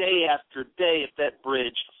away day after day at that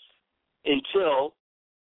bridge until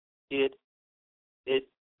it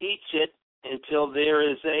eats it until there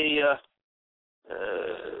is a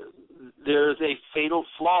fatal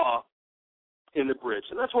flaw in the bridge.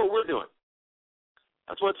 And that's what we're doing.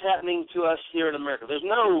 That's what's happening to us here in America. There's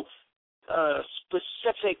no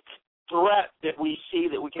specific threat that we see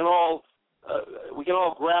that we can all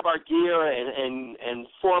grab our gear and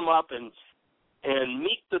form up and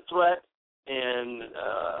meet the threat and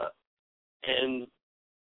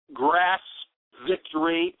grasp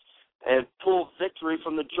victory and pull victory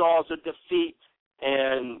from the jaws of defeat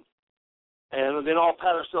and then all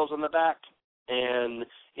pat ourselves on the back and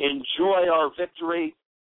enjoy our victory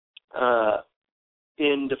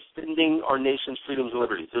in defending our nation's freedoms and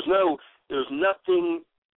liberties. There's nothing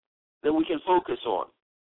that we can focus on.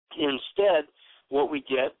 Instead, what we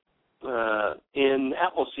get in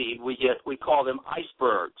Appleseed, we call them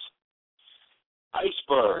icebergs.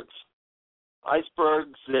 Icebergs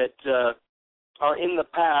that are in the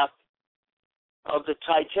path of the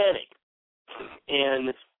Titanic.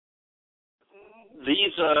 And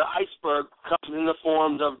these icebergs come in the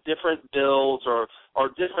forms of different bills or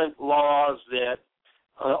different laws that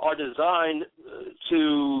are designed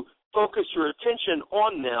to focus your attention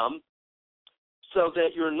on them so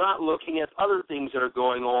that you're not looking at other things that are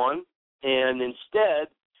going on, and instead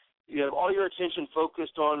you have all your attention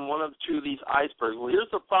focused on one of two of these icebergs. Well, here's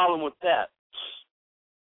the problem with that.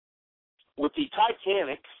 With the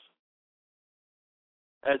Titanic,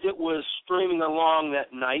 as it was streaming along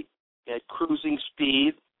that night at cruising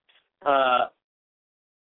speed,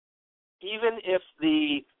 even if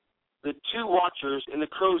the two watchers in the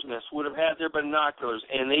crow's nest would have had their binoculars,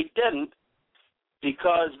 and they didn't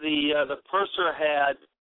because the purser had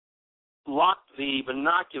locked the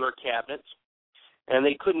binocular cabinets and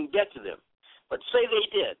they couldn't get to them. But say they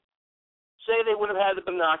did. Say they would have had the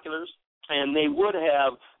binoculars and they would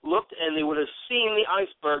have looked and they would have seen the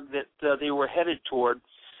iceberg that they were headed toward,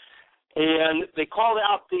 and they called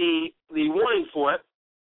out the warning for it,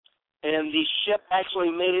 and the ship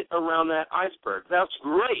actually made it around that iceberg. That's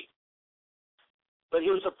great. But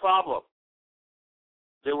here's the problem.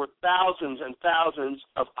 There were thousands and thousands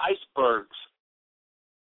of icebergs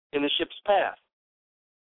in the ship's path.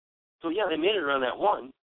 So, yeah, they made it around that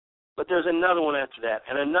one, but there's another one after that,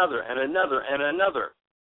 and another, and another, and another.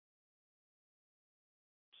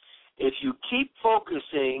 If you keep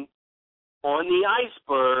focusing on the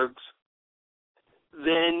icebergs,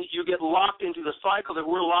 then you get locked into the cycle that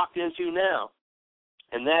we're locked into now,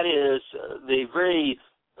 and that is the very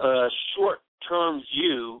short-term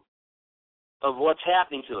view of what's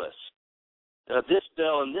happening to us. This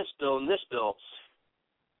bill and this bill and this bill.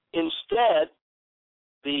 Instead,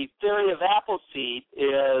 the theory of Appleseed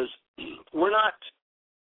is we're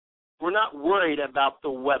not worried about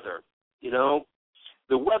the weather. You know,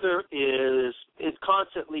 the weather is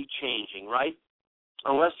constantly changing, right?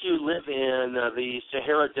 Unless you live in the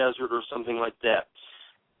Sahara Desert or something like that.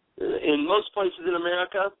 In most places in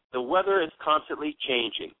America, the weather is constantly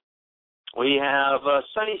changing. We have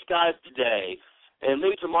sunny skies today, and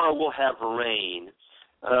maybe tomorrow we'll have rain.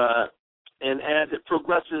 And as it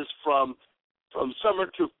progresses from summer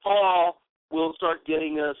to fall, we'll start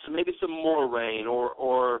getting maybe some more rain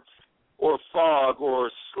or fog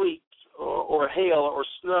or sleet or hail or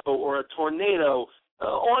snow or a tornado,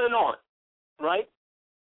 on and on, right?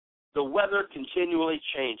 The weather continually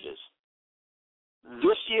changes.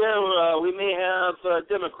 This year we may have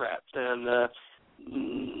Democrats, and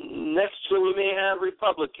next year we may have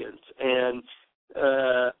Republicans, and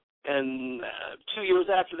 2 years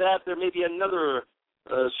after that there may be another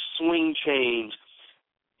swing change,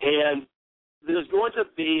 and it's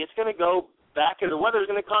going to go back, and the weather is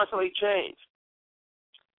going to constantly change.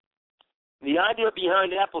 The idea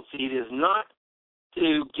behind Appleseed is not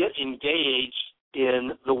to get engaged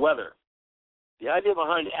in the weather. The idea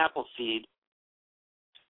behind Appleseed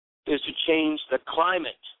is to change the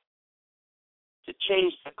climate. To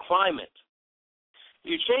change the climate.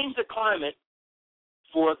 You change the climate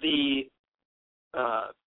for the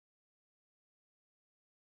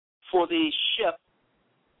ship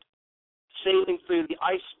sailing through the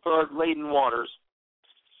iceberg-laden waters.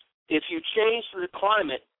 If you change the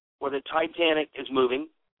climate where the Titanic is moving,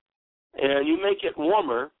 and you make it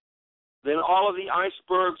warmer, then all of the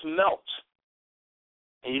icebergs melt.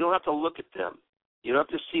 And you don't have to look at them. You don't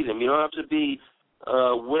have to see them. You don't have to be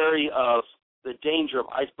wary of the danger of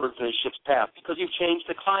icebergs in a ship's path because you've changed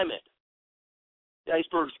the climate. The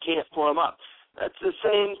icebergs can't form up. That's the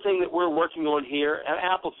same thing that we're working on here at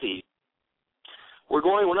Appleseed. We're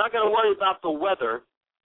not going to worry about the weather.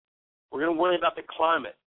 We're going to worry about the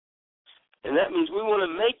climate. And that means we want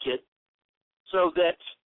to make it so that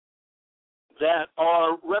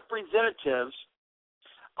our representatives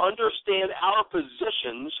understand our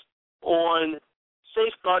positions on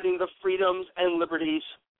safeguarding the freedoms and liberties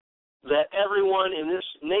that everyone in this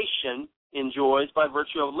nation enjoys by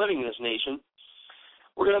virtue of living in this nation.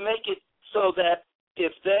 We're going to make it so that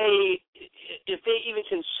if they even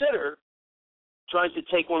consider trying to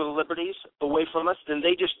take one of the liberties away from us, then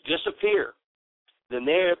they just disappear. Then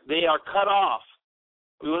they are cut off.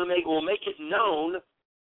 We'll make it known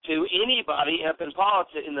to anybody up in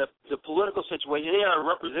politics, in the political situation, any of our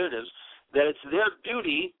representatives, that it's their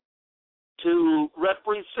duty to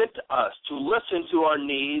represent us, to listen to our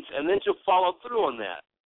needs, and then to follow through on that.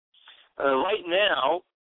 Right now,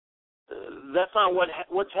 that's not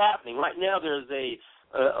what's happening. Right now, there's a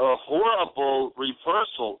horrible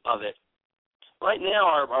reversal of it. Right now,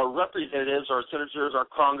 our representatives, our senators, our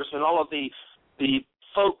congressmen, all of the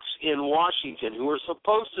folks in Washington who are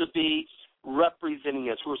supposed to be representing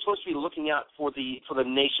us, who are supposed to be looking out for the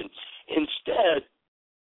nation, instead,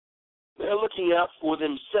 they're looking out for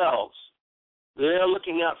themselves. They're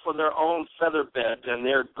looking out for their own feather beds and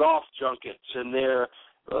their golf junkets and their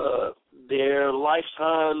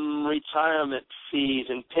lifetime retirement fees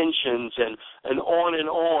and pensions and on and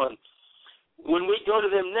on. When we go to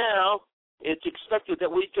them now, it's expected that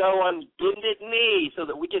we go on bended knee so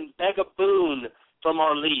that we can beg a boon from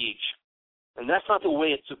our liege. And that's not the way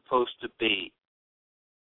it's supposed to be.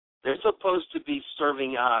 They're supposed to be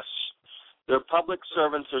serving us. They're public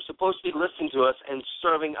servants. They're supposed to be listening to us and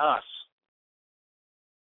serving us.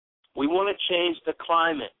 We want to change the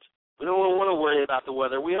climate. We don't want to worry about the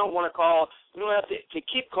weather. We don't have to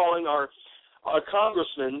keep calling our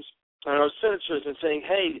congressmen and our senators and saying,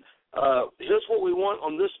 hey, here's what we want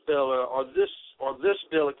on this bill or this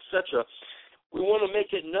bill, etc. We want to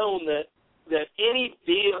make it known that any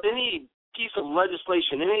piece of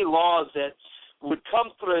legislation, any laws that would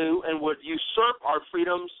come through and would usurp our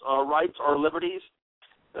freedoms, our rights, our liberties,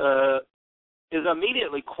 is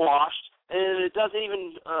immediately quashed, and it doesn't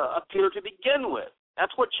even appear to begin with.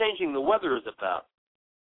 That's what changing the weather is about.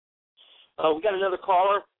 We got another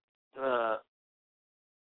caller.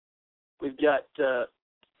 We've got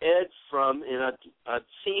Ed and I've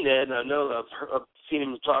seen Ed, and I know I've seen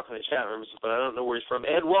him talk in the chat rooms, but I don't know where he's from.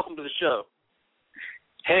 Ed, welcome to the show.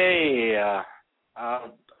 Hey,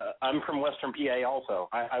 I'm from Western PA also.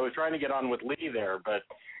 I was trying to get on with Lee there, but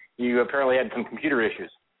you apparently had some computer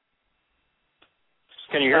issues.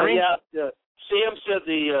 Can you hear me? Yeah. Sam said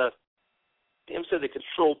the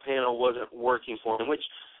control panel wasn't working for him, which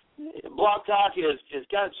Blog Talk has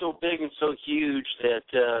gotten so big and so huge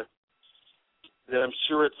that I'm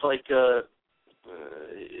sure it's like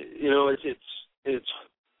it's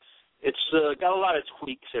got a lot of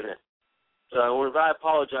tweaks in it. I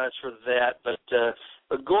apologize for that, but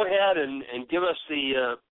go ahead and give us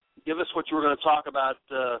what you were going to talk about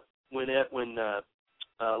when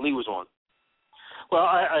Lee was on. Well,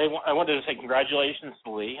 I wanted to say congratulations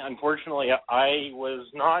to Lee. Unfortunately, I was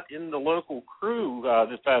not in the local crew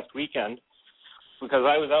this past weekend because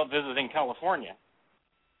I was out visiting California.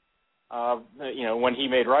 when he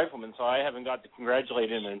made Rifleman, so I haven't got to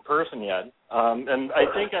congratulate him in person yet. And I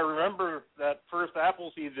think I remember that first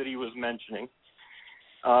Appleseed that he was mentioning.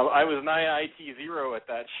 I was nigh IT0 at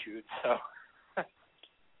that shoot, so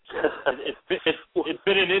it's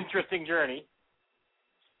been an interesting journey.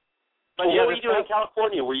 But what were you doing in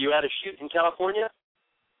California? Were you at a shoot in California?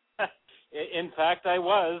 In fact, I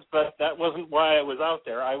was, but that wasn't why I was out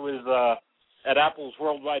there. I was at Apple's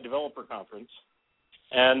Worldwide Developer Conference,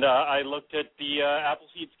 and I looked at the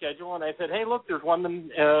Appleseed schedule, and I said, "Hey, look, there's one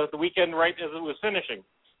the weekend right as it was finishing."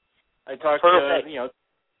 I talked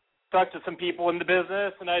to some people in the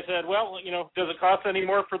business, and I said, "Well, does it cost any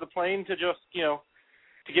more for the plane to just to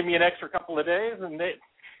give me an extra couple of days?" And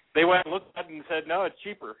they went and looked at it and said, "No, it's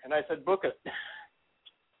cheaper." And I said, "Book it."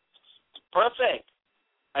 Perfect.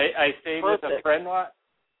 I stayed with a friend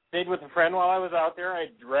while I was out there. I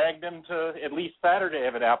dragged him to at least Saturday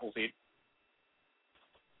of an Appleseed,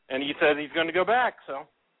 and he said he's going to go back. So,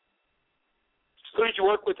 who did you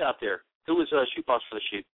work with out there? Who was shoot boss for the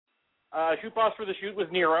shoot? Shoot boss for the shoot was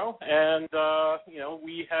Nero, and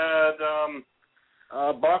we had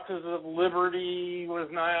Boxes of Liberty was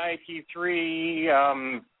nigh IT3.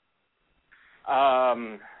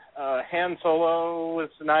 Han Solo was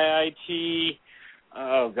nigh IT.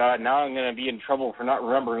 Oh, God, now I'm going to be in trouble for not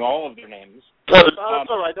remembering all of their names. It's all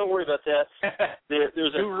right. Don't worry about that.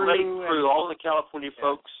 There's a great crew, all the California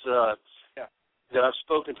folks that I've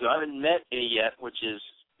spoken to. I haven't met any yet, which is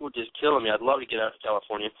killing me. I'd love to get out to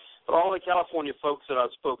California. But all the California folks that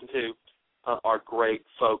I've spoken to are great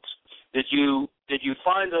folks. Did you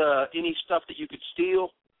find any stuff that you could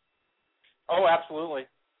steal? Oh, absolutely.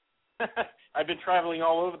 I've been traveling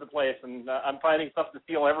all over the place, and I'm finding stuff to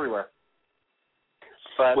steal everywhere.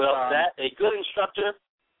 But, a good instructor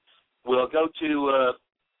will go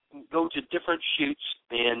to different shoots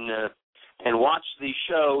and watch the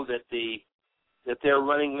show that they're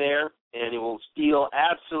running there, and he will steal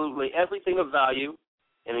absolutely everything of value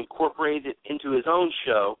and incorporate it into his own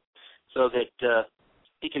show, so that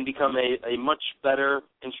he can become a much better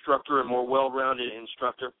instructor, a more well-rounded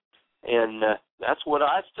instructor. And that's what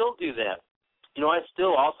I still do. That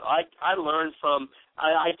I learn from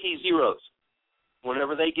IT zeros.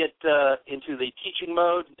 Whenever they get into the teaching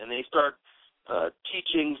mode and they start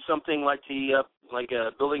teaching something like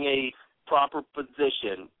building a proper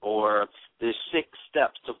position or the 6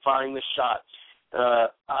 steps to firing the shot,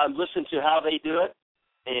 I listen to how they do it,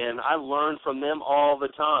 and I learn from them all the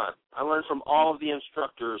time. I learn from all of the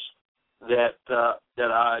instructors that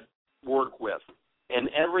I work with, and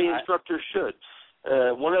every instructor should.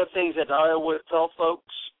 One of the things that I always tell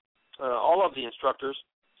folks, all of the instructors,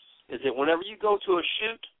 is that whenever you go to a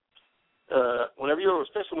shoot,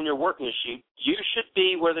 especially when you're working a shoot, you should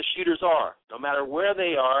be where the shooters are. No matter where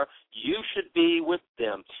they are, you should be with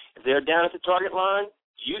them. If they're down at the target line,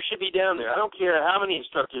 you should be down there. I don't care how many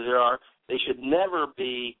instructors there are. They should never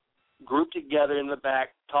be grouped together in the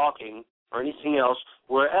back talking or anything else.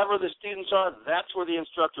 Wherever the students are, that's where the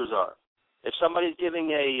instructors are. If somebody's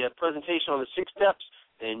giving a presentation on the 6 steps,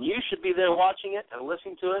 then you should be there watching it and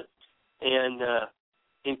listening to it and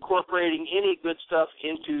incorporating any good stuff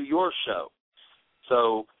into your show.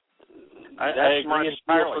 So I that's my agree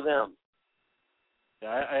spiel entirely for them. Yeah,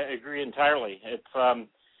 I agree entirely. It's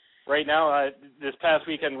right now. This past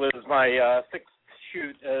weekend was my 6th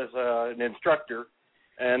shoot as an instructor,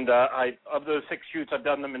 and of those 6 shoots, I've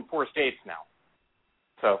done them in 4 states now.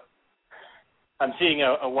 So I'm seeing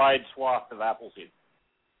a wide swath of Appleseed.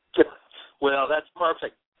 Well, that's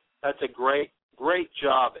perfect. That's a great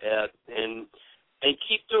job, Ed, and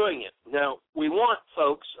keep doing it. Now, we want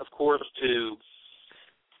folks, of course,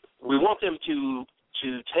 we want them to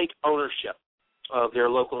take ownership of their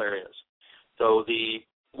local areas. So the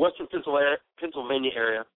Western Pennsylvania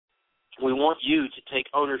area, we want you to take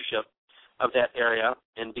ownership of that area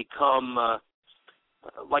and become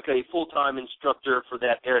like a full-time instructor for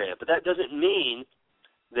that area. But that doesn't mean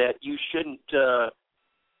that you shouldn't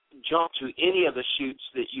jump to any of the shoots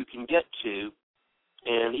that you can get to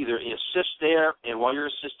and either assist there and while you're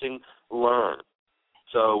assisting, learn.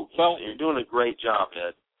 So you're doing a great job,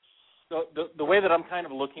 Ed. So the way that I'm kind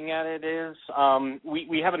of looking at it is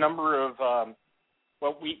we have a number of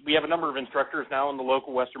we have a number of instructors now in the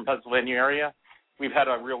local Western Pennsylvania area. We've had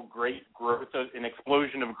a real great growth, an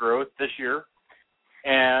explosion of growth this year,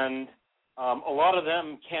 and a lot of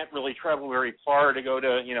them can't really travel very far to go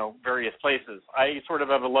to various places. I sort of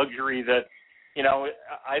have a luxury that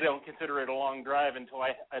I don't consider it a long drive until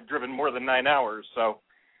I've driven more than 9 hours. So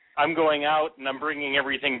I'm going out and I'm bringing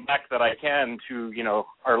everything back that I can to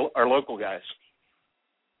our local guys.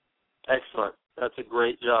 Excellent. That's a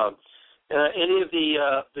great job. Any of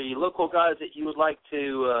the local guys that you would like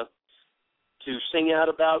to sing out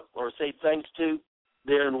about or say thanks to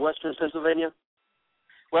there in Western Pennsylvania?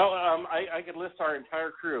 Well, I could list our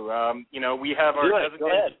entire crew. We have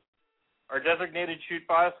our designated shoot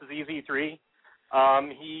boss is EZ3.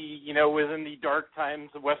 He, was in the dark times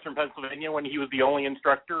of Western Pennsylvania when he was the only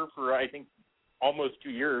instructor for, I think, almost 2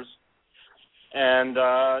 years. And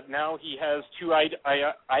now he has two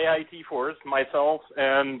IIT4s, myself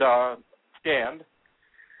and Stan.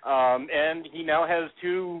 And he now has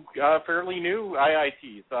two fairly new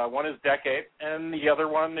IITs. One is Decade, and the other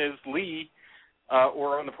one is Lee,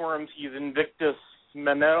 or on the forums, he's Invictus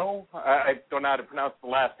Minot. I don't know how to pronounce the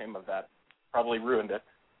last name of that. Probably ruined it.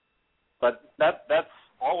 But that's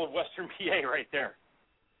all of Western PA right there.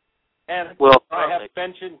 And I have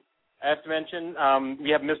to mention, we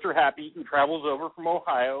have Mr. Happy, who travels over from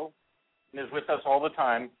Ohio and is with us all the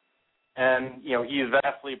time. And, he is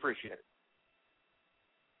vastly appreciated.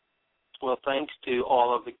 Well, thanks to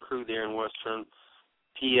all of the crew there in Western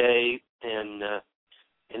PA. And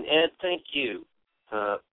Ed, thank you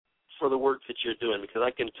for the work that you're doing, because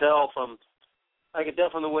I can tell from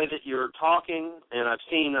the way that you're talking, and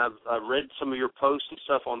I've read some of your posts and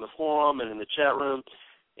stuff on the forum and in the chat room,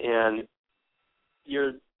 and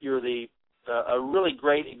you're a really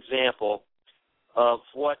great example of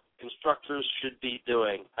what instructors should be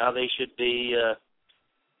doing, how they should be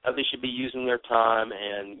using their time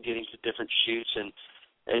and getting to different shoots,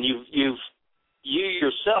 and you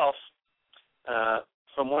yourself,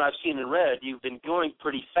 from what I've seen and read, you've been going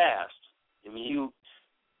pretty fast. I mean,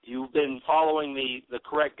 you've been following the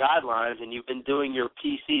correct guidelines, and you've been doing your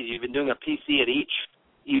PCs. You've been doing a PC at each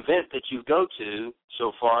event that you go to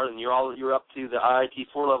so far, and you're up to the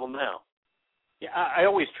IIT4 level now. Yeah, I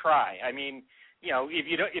always try. I mean, if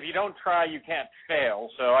you don't try, you can't fail.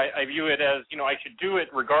 So I view it as, I should do it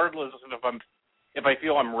regardless of if I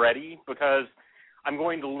feel I'm ready, because I'm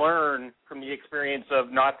going to learn from the experience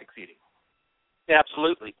of not succeeding.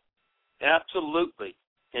 Absolutely,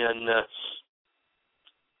 and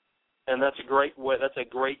that's a great way. That's a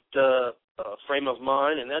great frame of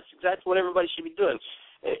mind, and that's exactly what everybody should be doing.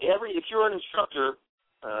 If you're an instructor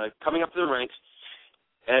coming up to the ranks,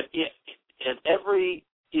 at every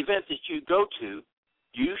event that you go to,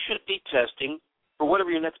 you should be testing for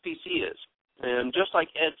whatever your next PC is. And just like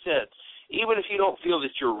Ed said, even if you don't feel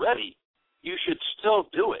that you're ready, you should still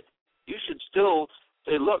do it. You should still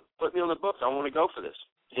say, look, put me on the books. I want to go for this.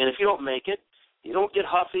 And if you don't make it, you don't get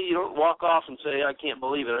huffy. You don't walk off and say, I can't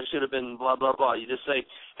believe it. I should have been blah, blah, blah. You just say,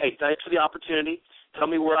 hey, thanks for the opportunity. Tell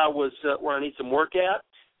me where I need some work at.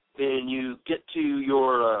 Then you get to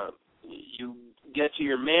your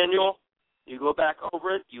manual. You go back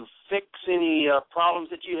over it. You fix any problems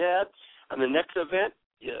that you had. On the next event,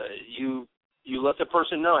 you let the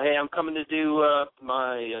person know, hey, I'm coming to do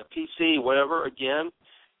my PC, whatever, again,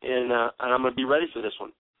 and I'm going to be ready for this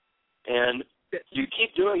one. And you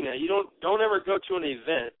keep doing that. You don't ever go to an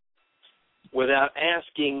event without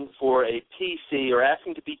asking for a PC or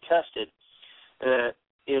asking to be tested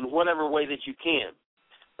in whatever way that you can.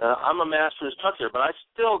 I'm a master instructor, but I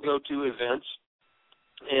still go to events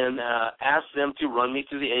and ask them to run me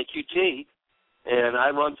through the AQT, and I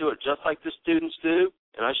run through it just like the students do,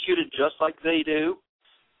 and I shoot it just like they do,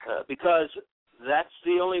 because that's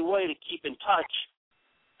the only way to keep in touch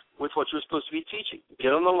with what you're supposed to be teaching.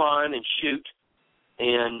 Get on the line and shoot,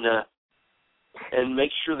 and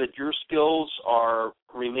make sure that your skills are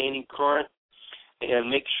remaining current, and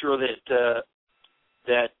make sure that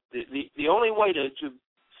the only way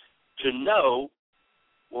to know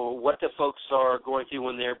what the folks are going through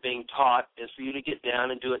when they're being taught is for you to get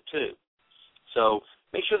down and do it too. So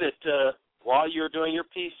make sure that while you're doing your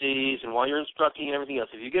PCs and while you're instructing and everything else,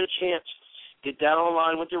 if you get a chance, get down on the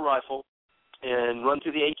line with your rifle and run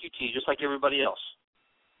through the AQT just like everybody else.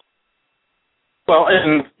 Well,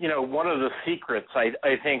 and, one of the secrets,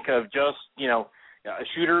 I think, of just,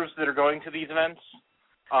 shooters that are going to these events,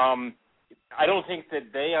 I don't think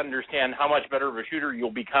that they understand how much better of a shooter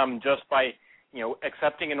you'll become just by,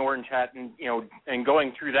 accepting an orange hat and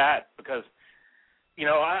going through that, because,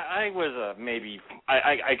 I was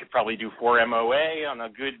I could probably do 4 MOA on a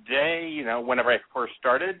good day, whenever I first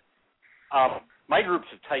started. My groups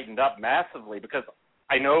have tightened up massively because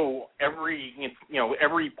I know every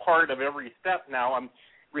part of every step now. I'm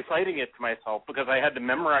reciting it to myself because I had to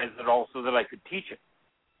memorize it all so that I could teach it.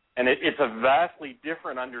 And it's a vastly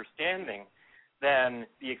different understanding than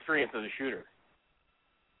the experience as a shooter.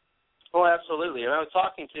 Oh, absolutely. And I was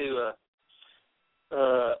talking to,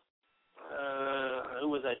 who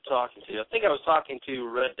was I talking to? I think I was talking to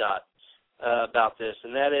Red Dot about this,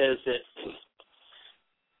 and that is that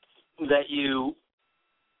that you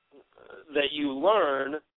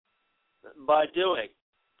learn by doing.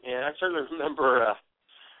 And I certainly remember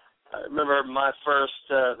my first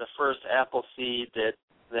the first apple seed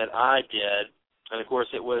that I did, and of course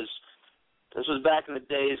this was back in the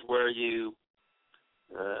days where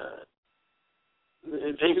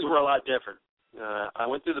things were a lot different. I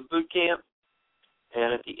went through the boot camp,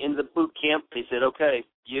 and at the end of the boot camp, they said, okay,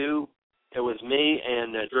 it was me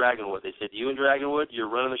and Dragonwood. They said, you and Dragonwood, you're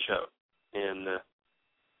running the show.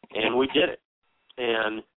 And we did it.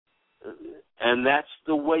 And that's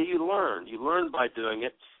the way you learn. You learn by doing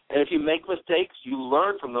it. And if you make mistakes, you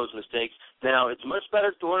learn from those mistakes. Now, it's much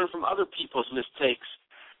better to learn from other people's mistakes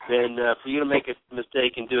than for you to make a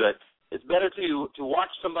mistake and do it. It's better to watch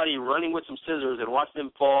somebody running with some scissors and watch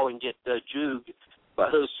them fall and get juged by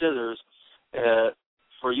those scissors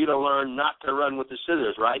for you to learn not to run with the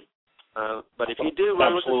scissors, right? But if you do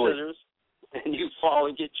run with the scissors and you fall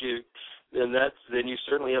and get juged, then you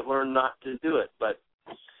certainly have learned not to do it. But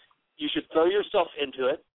you should throw yourself into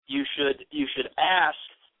it. You should ask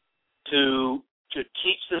to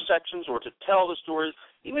teach the sections or to tell the stories,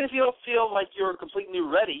 even if you don't feel like you're completely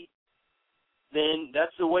ready. Then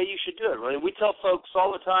that's the way you should do it. Right? We tell folks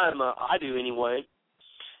all the time, I do anyway,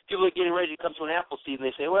 people are getting ready to come to an apple seed, and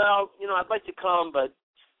they say, well, I'd like to come, but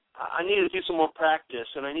I need to do some more practice,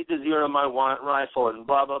 and I need to zero my rifle and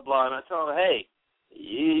blah, blah, blah. And I tell them, hey,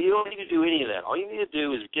 you don't need to do any of that. All you need to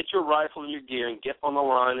do is get your rifle and your gear and get on the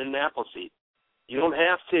line in an apple seed. You don't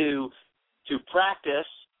have to practice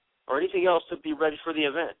or anything else to be ready for the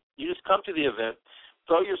event. You just come to the event,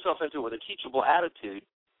 throw yourself into it with a teachable attitude,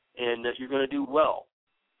 and you're going to do well.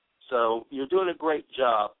 So you're doing a great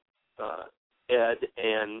job, Ed,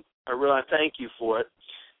 and I really thank you for it.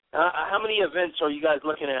 How many events are you guys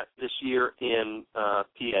looking at this year in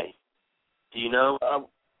PA? Do you know?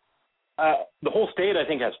 The whole state, I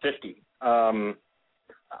think, has 50.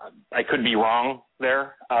 I could be wrong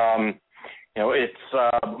there. It's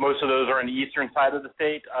most of those are on the eastern side of the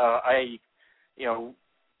state.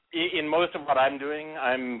 In most of what I'm doing,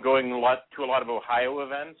 I'm going to a lot of Ohio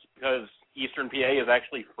events because eastern PA is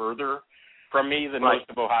actually further from me than most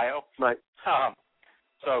of Ohio. Right.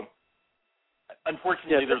 So,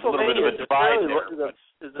 unfortunately, there's a little bit of a divide there.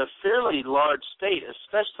 It's a fairly large state,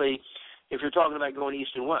 especially if you're talking about going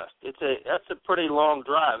east and west. That's a pretty long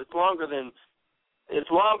drive. It's longer than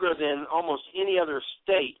almost any other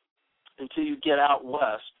state until you get out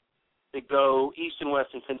west to go east and west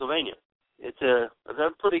in Pennsylvania. It's a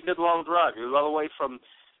pretty good long drive. You're all the way from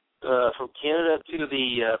Canada to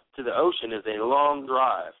the ocean is a long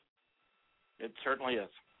drive. It certainly is.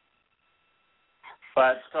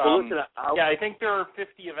 But I think there are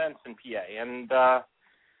 50 events in PA, and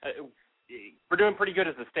we're doing pretty good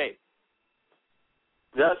as a state.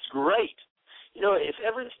 That's great. If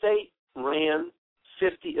every state ran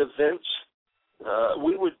 50 events,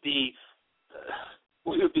 we would be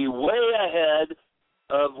way ahead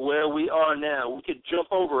of where we are now. We could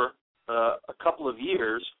jump over a couple of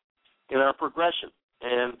years in our progression,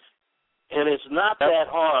 and it's not that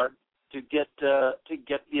hard to get the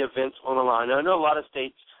events on the line. Now, I know a lot of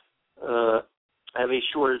states have a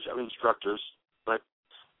shortage of instructors, but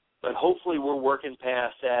hopefully we're working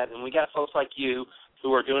past that, and we got folks like you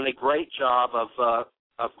who are doing a great job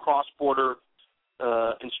of cross-border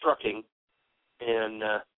instructing, and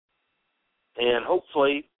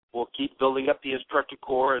hopefully we'll keep building up the instructor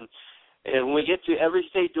corps, and when we get to every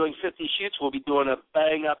state doing 50 shoots, we'll be doing a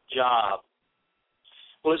bang-up job.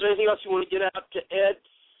 Well, is there anything else you want to get out to Ed?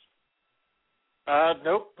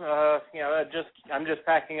 Nope. I'm just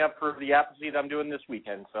packing up for the apple seed I'm doing this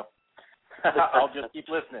weekend, so I'll just keep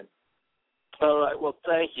listening. All right. Well,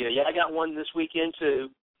 thank you. Yeah, I got one this weekend too,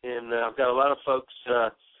 and I've got a lot of folks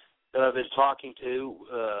that I've been talking to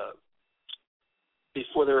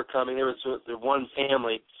before they were coming. There was one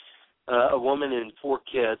family, a woman and 4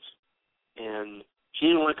 kids, and she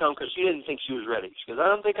didn't want to come because she didn't think she was ready. She goes, I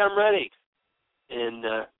don't think I'm ready.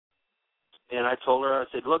 And I told her, I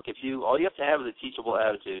said, look, all you have to have is a teachable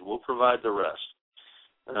attitude. We'll provide the rest.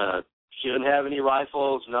 She didn't have any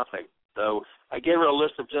rifles, nothing. So I gave her a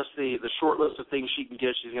list of just the short list of things she can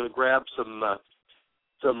get. She's going to grab some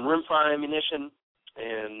rimfire ammunition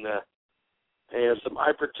and some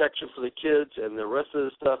eye protection for the kids, and the rest of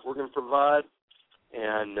the stuff we're going to provide.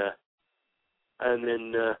 And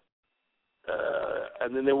then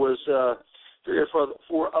there was 3 or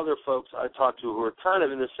 4 other folks I talked to who were kind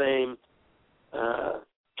of in the same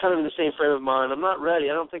frame of mind. I'm not ready.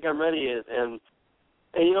 I don't think I'm ready. And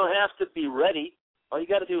you don't have to be ready. All you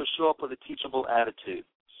got to do is show up with a teachable attitude.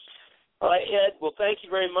 All right, Ed. Well, thank you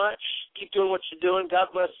very much. Keep doing what you're doing. God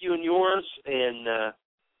bless you and yours. And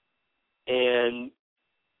and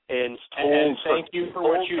thank you for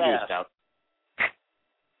what you do, Scout.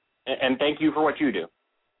 And thank you for what you do.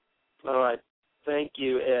 All right. Thank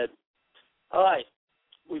you, Ed. All right.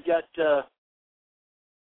 We've got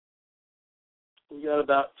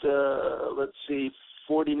about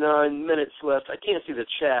 49 minutes left. I can't see the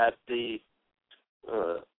chat. The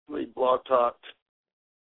Blog Talk,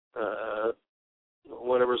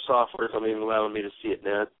 whatever software is not even allowing me to see it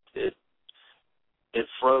now. It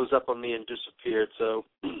froze up on me and disappeared. So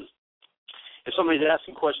if somebody's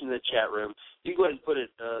asking questions in the chat room, you can go ahead and put it.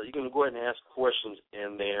 You can go ahead and ask questions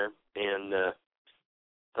in there, and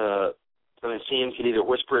I mean, Sam can either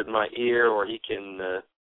whisper it in my ear or he can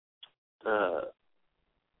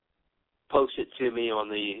post it to me on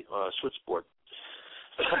the switchboard.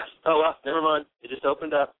 Oh, well, never mind. It just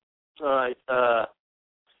opened up. All right.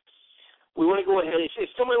 We want to go ahead. If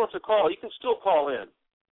somebody wants to call, you can still call in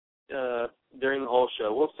during the whole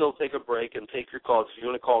show. We'll still take a break and take your calls. If you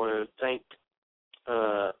want to call in and thank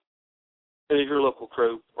any of your local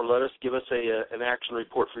crew, or give us an action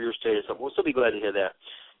report for your state or something, we'll still be glad to hear that.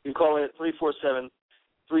 You can call in at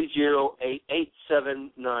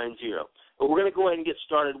 347-308-8790. But we're going to go ahead and get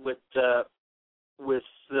started with the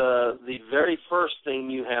very first thing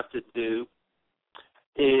you have to do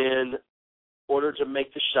in order to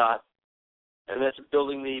make the shot, and that's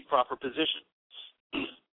building the proper position.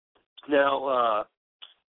 Now,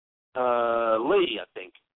 Lee, I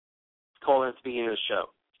think, called in at the beginning of the show,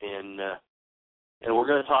 and we're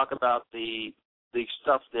going to talk about the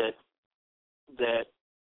stuff that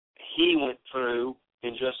he went through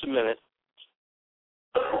in just a minute.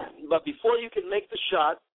 But before you can make the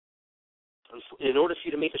shot, in order for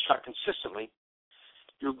you to make the shot consistently,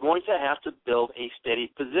 you're going to have to build a steady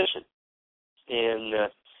position.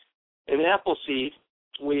 And in Appleseed,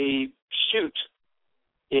 we shoot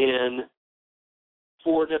in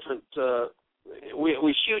four different.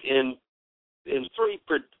 We shoot in three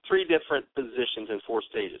different positions in 4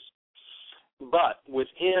 stages. But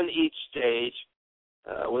within each stage,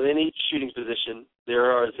 within each shooting position,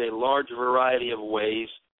 there is a large variety of ways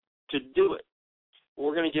to do it. What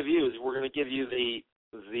we're going to give you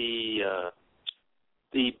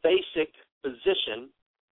the basic position,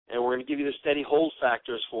 and we're going to give you the steady hold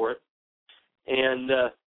factors for it, and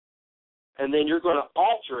then you're going to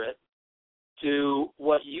alter it to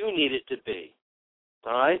what you need it to be.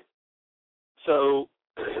 All right? So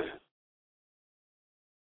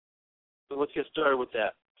let's get started with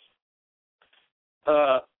that.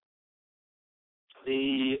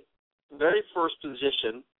 The very first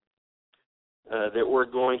position that we're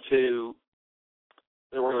going to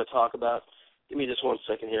talk about. Give me just one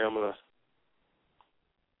second here. I'm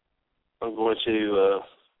going to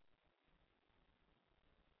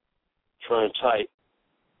try and type.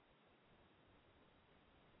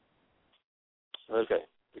 Okay,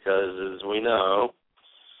 because as we know,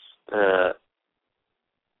 I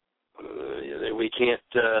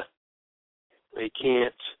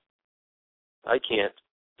can't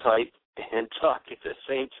type and talk at the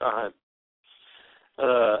same time.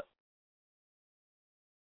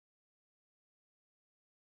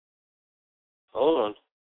 Hold on.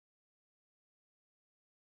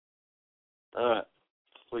 All right.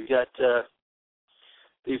 We've got the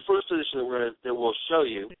first position that we'll show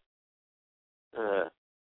you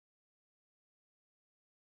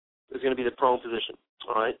is going to be the prone position.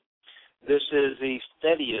 All right. This is the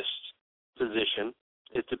steadiest position,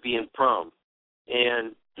 is to be in prone,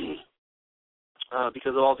 and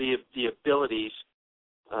because of all the abilities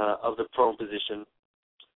of the prone position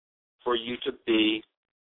for you to be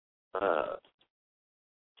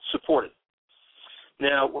supported.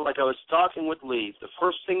 Now, like I was talking with Lee, the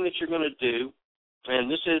first thing that you're going to do, and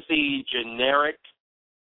this is the generic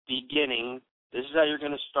beginning, this is how you're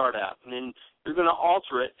going to start out, and then you're going to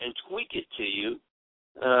alter it and tweak it to you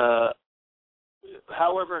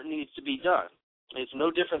however it needs to be done. It's no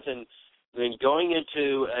different than going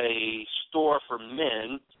into a store for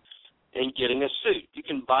men and getting a suit. You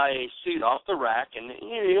can buy a suit off the rack, and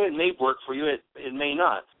it may work for you, it may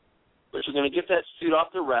not. But you're going to get that suit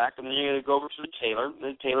off the rack, and then you're going to go over to the tailor, and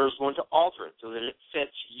the tailor is going to alter it so that it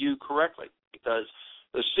fits you correctly, because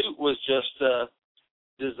the suit was just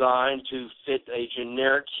designed to fit a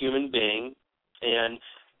generic human being, and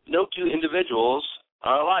no two individuals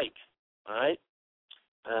are alike, all right?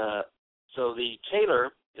 So the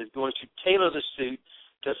tailor is going to tailor the suit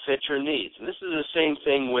to fit your needs. And this is the same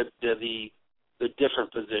thing with the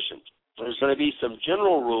different positions. There's going to be some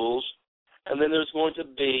general rules, and then there's going to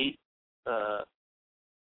be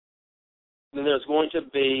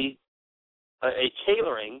a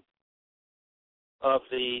tailoring of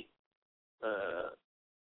the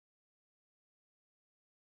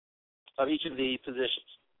of each of the positions.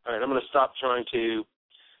 All right, I'm going to stop trying to.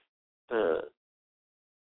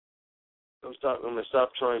 I'm going to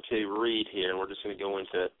stop trying to read here, and we're just going to go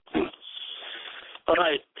into it. All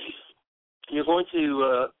right, you're going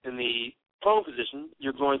to in the prone position,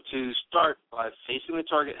 you're going to start by facing the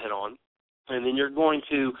target head on, and then you're going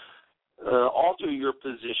to alter your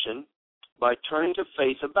position by turning to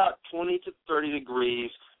face about 20 to 30 degrees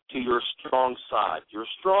to your strong side. Your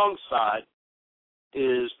strong side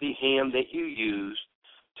is the hand that you use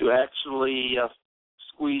to actually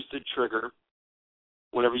squeeze the trigger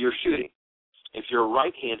whenever you're shooting. If you're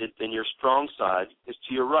right-handed, then your strong side is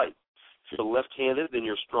to your right. If you're left-handed, then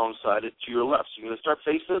your strong side is to your left. So you're going to start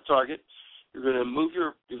facing the target. You're going to move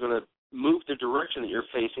the direction that you're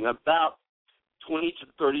facing about 20 to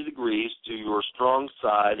 30 degrees to your strong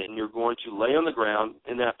side, and you're going to lay on the ground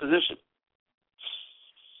in that position.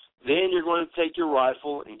 Then you're going to take your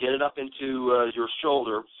rifle and get it up into your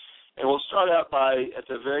shoulder, and we'll start out by at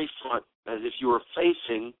the very front, as if you were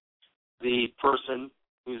facing the person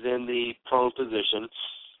who's in the prone position,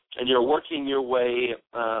 and you're working your way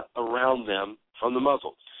around them from the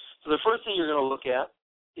muzzle. So the first thing you're going to look at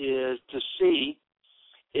is to see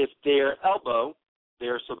if their elbow,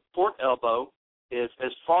 their support elbow, is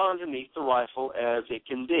as far underneath the rifle as it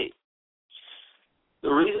can be. The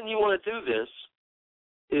reason you want to do this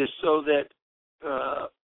is so that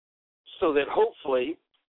hopefully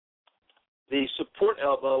the support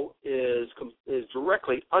elbow is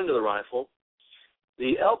directly under the rifle.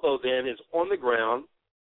 The elbow then is on the ground,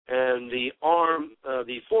 and the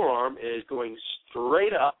forearm is going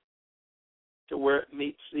straight up to where it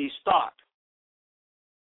meets the stock.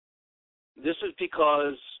 This is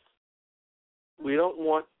because we don't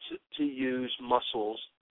want to use muscles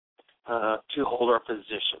to hold our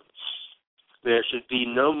position. There should be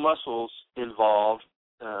no muscles involved,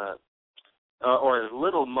 or as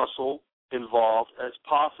little muscle involved as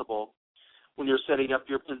possible when you're setting up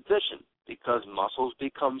your position, because muscles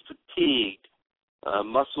become fatigued.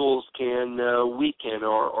 Muscles can weaken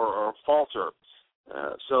or falter.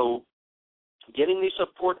 So getting the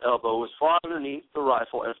support elbow as far underneath the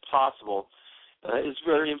rifle as possible is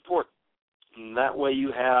very important. And that way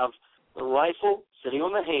you have the rifle sitting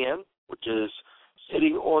on the hand, which is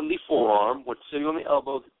sitting on the forearm, which is sitting on the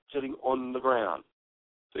elbow, sitting on the ground.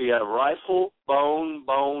 So you have rifle, bone,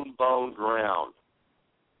 bone, bone, ground.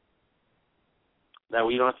 Now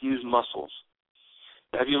you don't have to use muscles.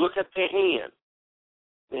 Now if you look at the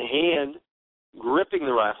hand gripping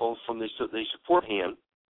the rifle from the support hand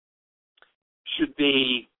should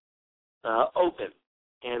be open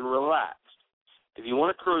and relaxed. If you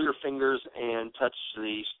want to curl your fingers and touch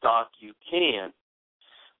the stock, you can.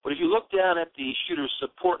 But if you look down at the shooter's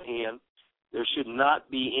support hand, there should not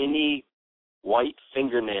be any white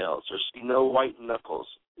fingernails. There should be no white knuckles.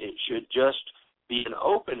 It should just be an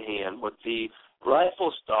open hand with the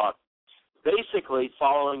rifle stock basically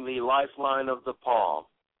following the lifeline of the palm.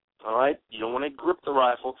 All right? You don't want to grip the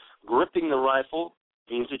rifle. Gripping the rifle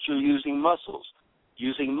means that you're using muscles.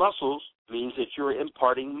 Using muscles means that you're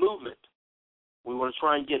imparting movement. We want to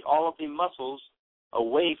try and get all of the muscles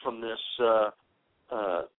away from this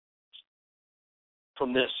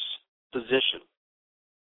position.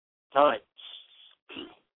 All right.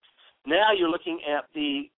 Now you're looking at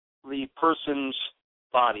the person's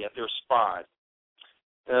body, at their spine.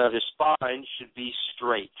 The spine should be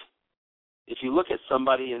straight. If you look at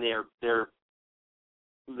somebody and they've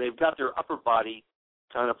got their upper body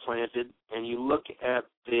kind of planted, and you look at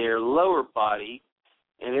their lower body,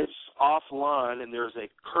 and it's offline, and there's a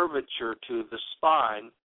curvature to the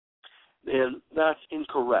spine, then that's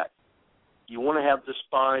incorrect. You want to have the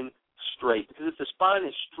spine straight, because if the spine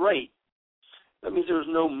is straight, that means there's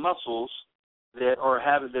no muscles that are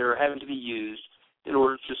having to be used in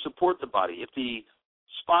order to support the body. If the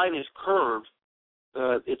spine is curved,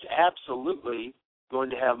 it's absolutely going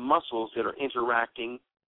to have muscles that are interacting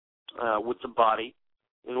with the body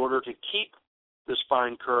in order to keep the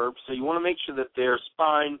spine curved. So you want to make sure that their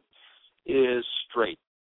spine is straight.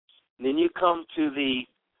 And then you come to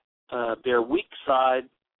their weak side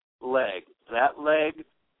leg. That leg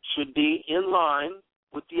should be in line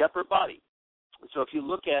with the upper body. So if you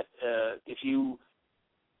look at if you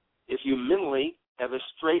mentally have a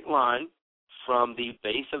straight line from the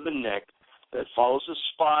base of the neck that follows the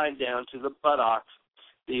spine down to the buttocks,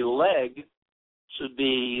 the leg should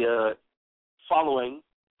be following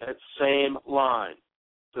that same line,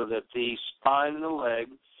 so that the spine and the leg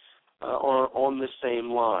are on the same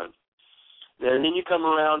line. And then you come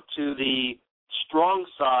around to the strong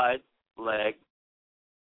side leg.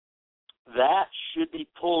 That should be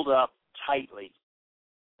pulled up tightly.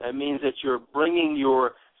 That means that you're bringing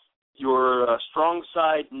your your strong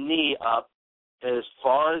side knee up as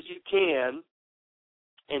far as you can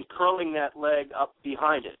and curling that leg up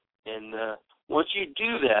behind it. And once you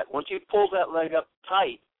do that, once you pull that leg up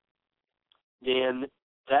tight, then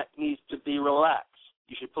that needs to be relaxed.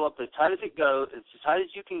 You should pull up as tight as it goes, as tight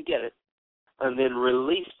as you can get it, and then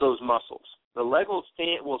release those muscles. The leg will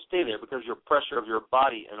stay there because of your pressure of your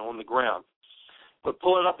body and on the ground. But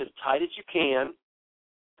pull it up as tight as you can,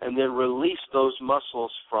 and then release those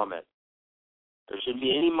muscles from it. There shouldn't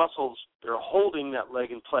be any muscles that are holding that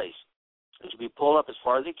leg in place. It should be pulled up as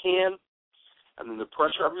far as it can, and then the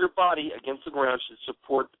pressure of your body against the ground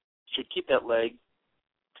should keep that leg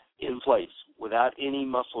in place without any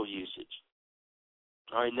muscle usage.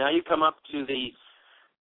 All right, now you come up to the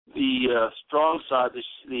strong side,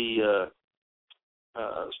 the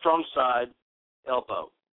strong side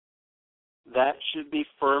elbow. That should be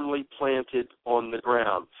firmly planted on the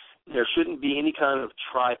ground. There shouldn't be any kind of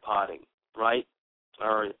tripoding, right,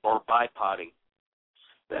 or bipoding.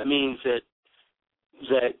 That means that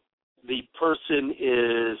the person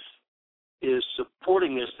is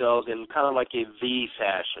supporting themselves in kind of like a V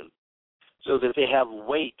fashion, so that they have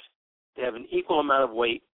weight. They have an equal amount of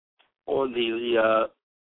weight on the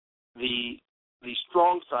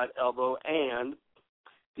strong side elbow and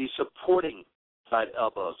the supporting side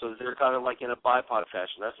elbow, so they're kind of like in a bipod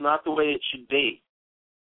fashion. That's not the way it should be.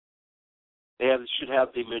 They should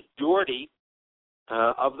have the majority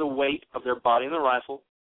of the weight of their body in the rifle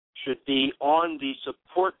should be on the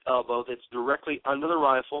support elbow that's directly under the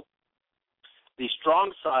rifle. The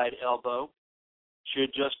strong side elbow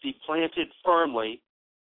should just be planted firmly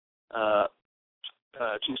to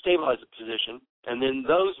stabilize the position, and then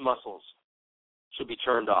those muscles should be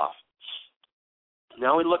turned off.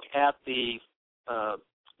 Now we look at the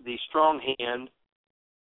strong hand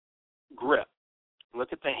grip.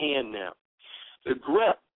 Look at the hand now. The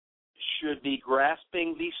grip should be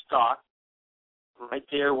grasping the stock right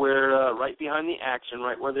there, where right behind the action,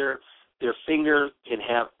 right where their finger can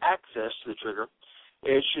have access to the trigger.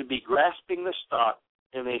 It should be grasping the stock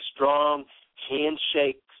in a strong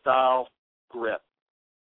handshake style grip.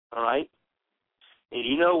 All right? And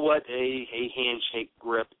you know what a handshake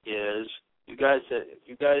grip is. You guys,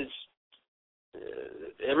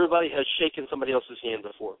 everybody has shaken somebody else's hand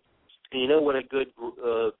before. And you know what a good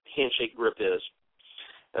handshake grip is.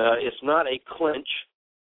 It's not a clench.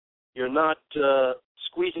 You're not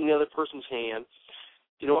squeezing the other person's hand.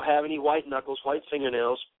 You don't have any white knuckles, white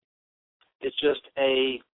fingernails. It's just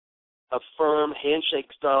a firm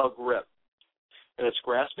handshake-style grip. And it's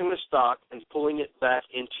grasping the stock and pulling it back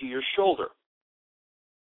into your shoulder.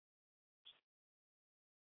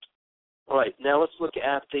 All right, now let's look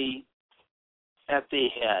at the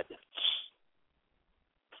head.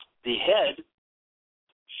 The head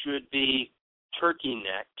should be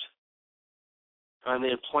turkey-necked and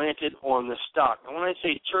then planted on the stock. And when I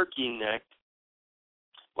say turkey-necked,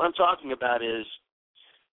 what I'm talking about is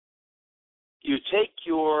you take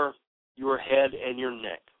your head and your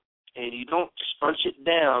neck, and you don't scrunch it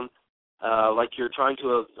down like you're trying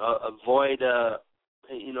to avoid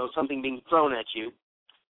something being thrown at you.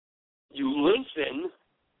 You lengthen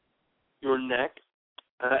your neck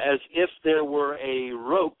as if there were a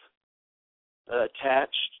rope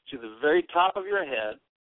attached to the very top of your head,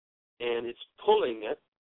 and it's pulling it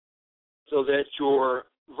so that your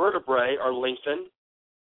vertebrae are lengthened.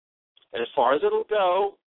 And as far as it'll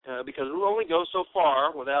go, because it will only go so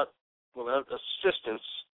far without assistance,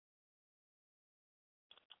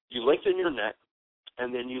 you lengthen your neck,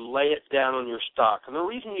 and then you lay it down on your stock. And the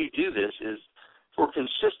reason you do this is for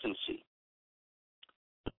consistency.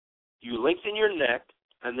 You lengthen your neck,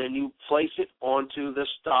 and then you place it onto the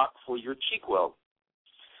stock for your cheek weld.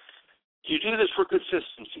 You do this for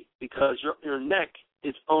consistency because your neck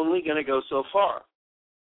is only going to go so far.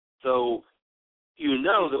 So you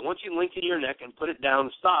know that once you lengthen your neck and put it down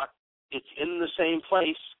the stock, it's in the same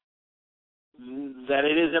place that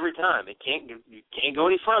it is every time. You can't go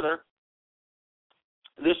any further.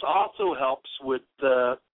 This also helps with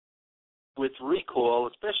recoil,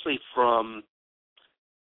 especially from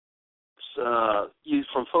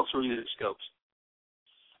folks who are using scopes.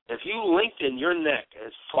 If you lengthen your neck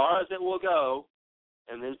as far as it will go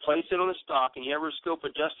and then place it on the stock and you have your scope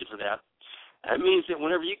adjusted for that, that means that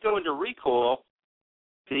whenever you go into recoil,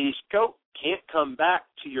 the scope can't come back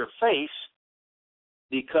to your face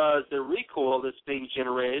because the recoil that's being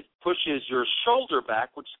generated pushes your shoulder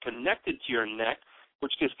back, which is connected to your neck,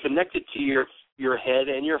 which is connected to your head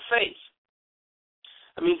and your face.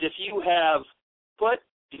 That means if you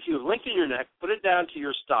lengthened your neck, put it down to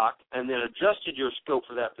your stock, and then adjusted your scope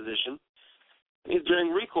for that position,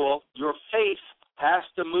 during recoil, your face has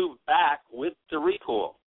to move back with the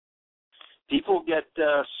recoil. People get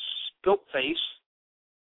scope face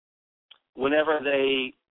when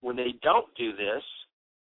they don't do this,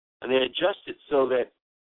 and they adjust it so that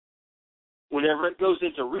whenever it goes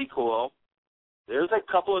into recoil, there's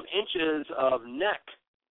a couple of inches of neck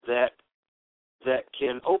that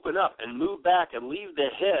can open up and move back and leave the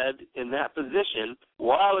head in that position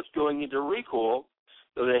while it's going into recoil,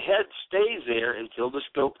 so the head stays there until the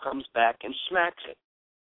scope comes back and smacks it.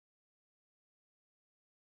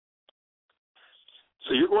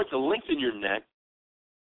 So you're going to lengthen your neck,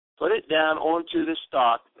 put it down onto the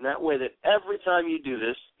stock, and that way that every time you do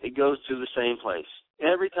this, it goes to the same place.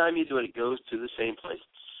 Every time you do it, it goes to the same place.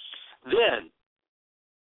 Then,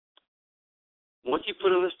 once you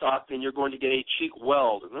put it in the stock, then you're going to get a cheek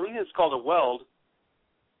weld. And the reason it's called a weld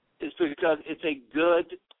is because it's a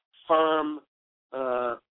good, firm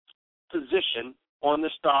position on the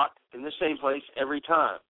stock in the same place every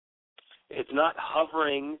time. It's not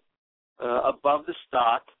hovering above the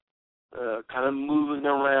stock, kind of moving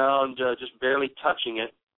around, just barely touching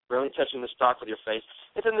the stock with your face.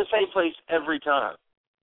 It's in the same place every time.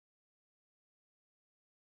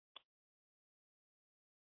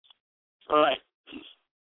 All right.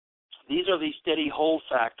 These are the steady hold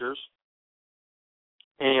factors,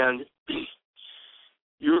 and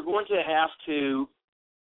you're going to have to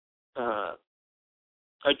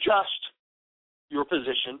adjust your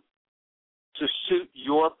position to suit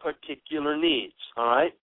your particular needs, all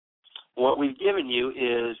right? What we've given you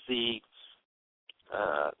is the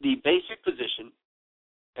basic position,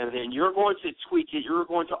 and then you're going to tweak it, you're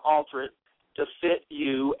going to alter it to fit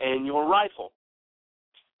you and your rifle.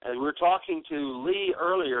 As we were talking to Lee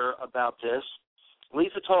earlier about this,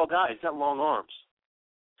 Lee's a tall guy. He's got long arms.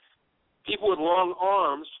 People with long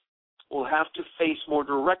arms will have to face more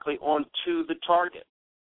directly onto the target.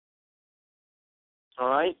 All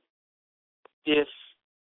right? If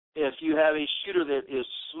you have a shooter that is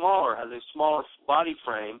smaller, has a smaller body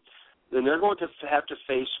frame, then they're going to have to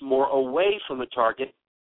face more away from the target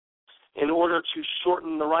in order to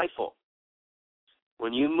shorten the rifle.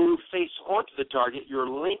 When you move face onto the target, you're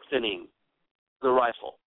lengthening the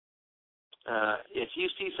rifle. If you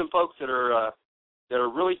see some folks that are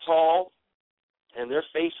really tall and they're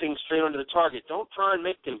facing straight onto the target, don't try and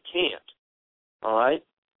make them can't. All right?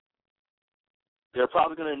 They're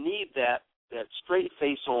probably going to need that straight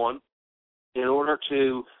face on in order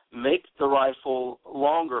to make the rifle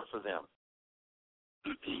longer for them.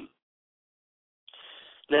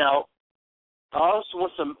 Now, I also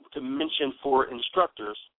want to mention for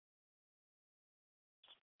instructors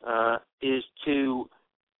is to,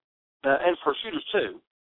 and for shooters too,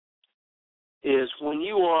 is when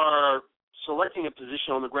you are selecting a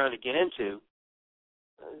position on the ground to get into,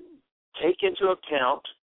 take into account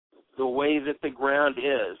the way that the ground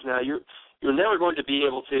is. Now, you're never going to be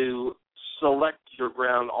able to select your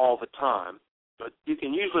ground all the time, but you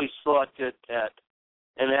can usually select it at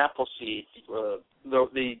an apple seed,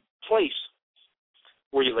 the place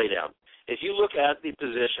where you lay down. If you look at the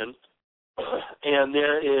position and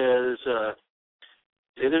there's a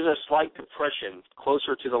slight depression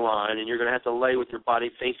closer to the line, and you're going to have to lay with your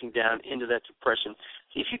body facing down into that depression,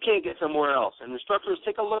 see if you can't get somewhere else. And instructors,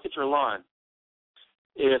 take a look at your line.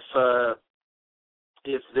 If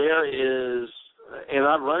there is, and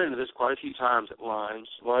I've run into this quite a few times at lines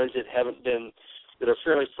that are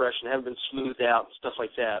fairly fresh and haven't been smoothed out and stuff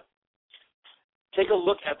like that. Take a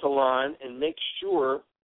look at the line and make sure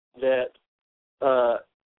that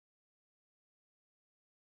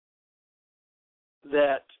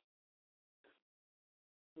that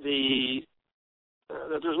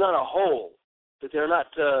there's not a hole, that they're not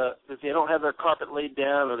that they don't have their carpet laid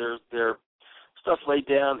down or their stuff laid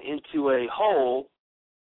down into a hole,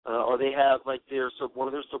 or they have like one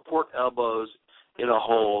of their support elbows in a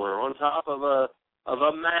hole or on top of a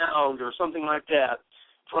mound or something like that.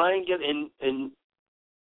 Try and get in.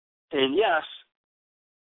 And yes,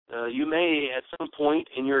 you may at some point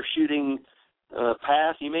in your shooting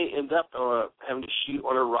path, you may end up having to shoot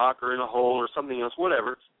on a rock or in a hole or something else,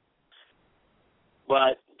 whatever.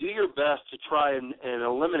 But do your best to try and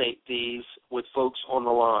eliminate these with folks on the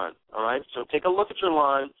line, all right? So take a look at your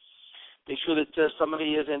line. Make sure that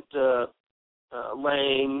somebody isn't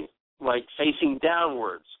laying, like, facing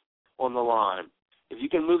downwards on the line. If you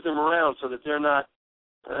can move them around so that they're not,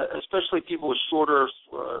 especially people with shorter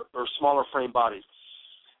or smaller frame bodies,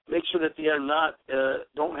 make sure that they are not,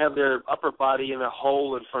 don't have their upper body in a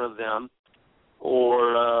hole in front of them,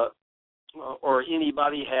 or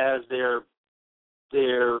anybody has their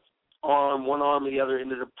arm, one arm or the other in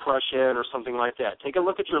the depression or something like that. Take a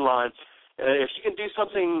look at your line. If you can do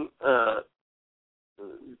something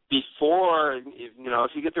before,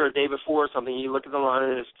 if you get there a day before or something, you look at the line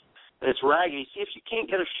and it's raggedy, see if you can't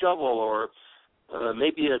get a shovel or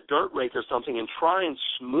maybe a dirt rake or something and try and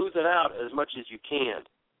smooth it out as much as you can.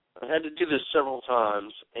 I had to do this several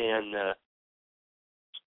times, and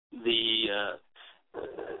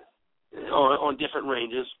on different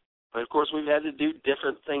ranges. And of course, we've had to do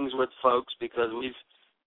different things with folks because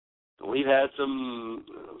we've had some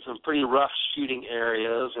pretty rough shooting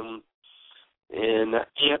areas and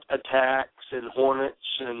ant attacks and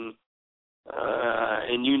hornets and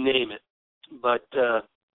you name it. But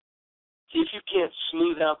see if you can't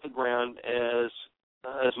smooth out the ground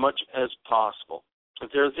as much as possible.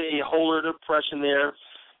 If there's a hole or depression there,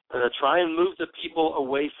 try and move the people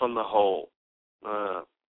away from the hole,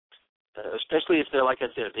 especially if they're, like I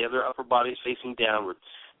said, if they have their upper bodies facing downward.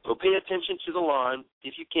 So pay attention to the line.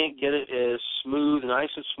 If you can't get it as smooth, nice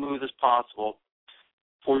and smooth as possible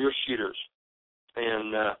for your shooters,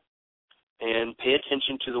 and pay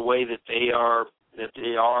attention to the way that they are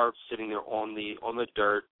sitting there on the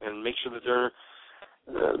dirt, and make sure that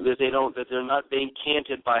they're not being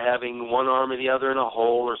canted by having one arm or the other in a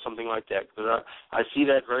hole or something like that. Because I see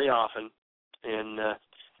that very often, and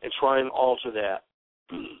try and alter that.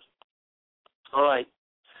 All right.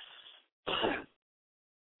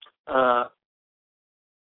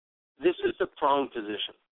 This is the prone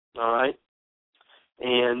position. All right.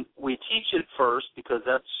 And we teach it first because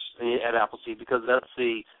that's at Appleseed because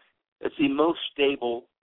it's the most stable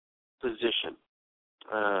position.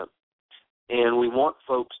 And we want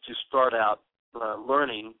folks to start out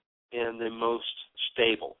learning in the most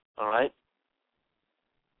stable, all right?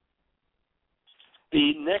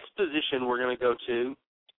 The next position we're going to go to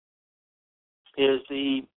is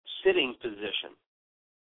the sitting position.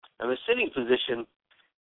 And the sitting position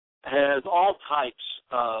has all types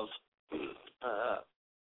of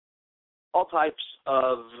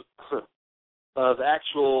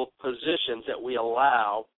actual positions that we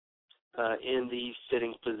allow in the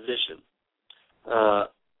sitting position.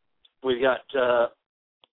 We've got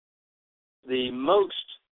the most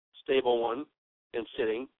stable one in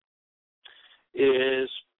sitting is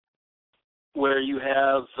where you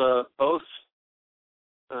have both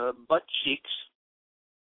butt cheeks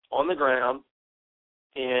on the ground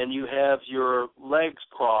and you have your legs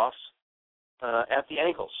crossed at the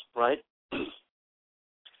ankles, right?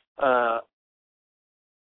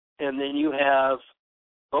 And then you have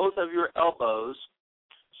both of your elbows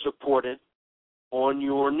supported on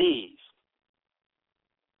your knees.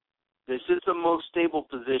 This is the most stable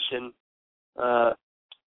position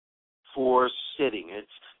for sitting.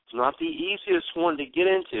 It's not the easiest one to get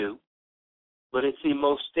into, but it's the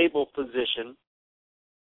most stable position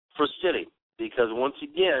for sitting because once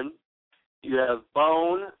again, you have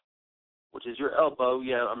bone, which is your elbow.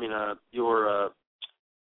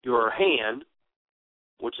 Your hand,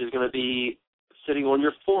 which is going to be sitting on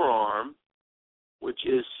your forearm, which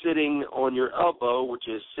is sitting on your elbow, which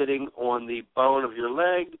is sitting on the bone of your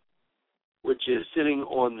leg, which is sitting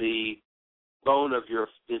on the bone of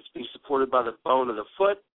it's being supported by the bone of the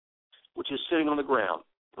foot, which is sitting on the ground,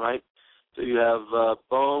 right? So you have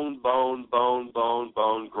bone, bone, bone, bone,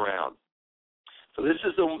 bone, ground. So this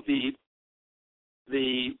is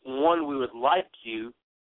the one we would like you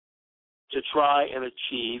to try and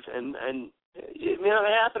achieve, and it may not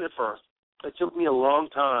happen at first. It took me a long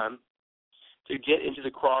time to get into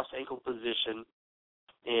the cross ankle position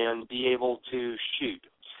and be able to shoot.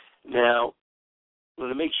 Now, I'm going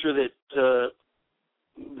to make sure that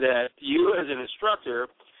you as an instructor,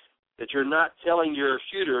 that you're not telling your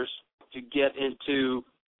shooters to get into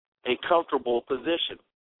a comfortable position.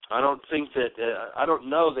 I don't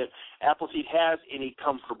know that Appleseed has any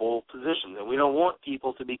comfortable position, and we don't want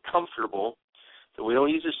people to be comfortable, so we don't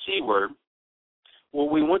use the C word.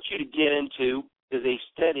 What we want you to get into is a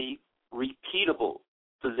steady, repeatable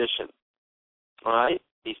position, all right?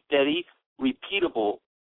 A steady, repeatable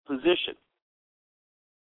position.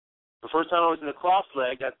 The first time I was in the cross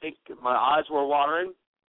leg, I think my eyes were watering,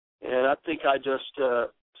 and I think I just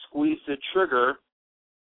squeezed the trigger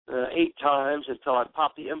 8 times until I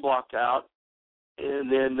popped the end block out,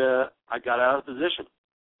 and then I got out of position.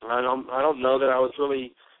 I don't know that I was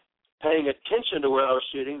really paying attention to where I was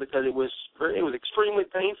shooting because it was extremely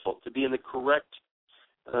painful to be in the correct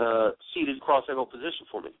seated cross angle position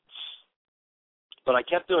for me. But I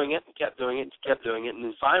kept doing it and kept doing it and kept doing it, and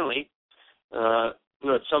then finally,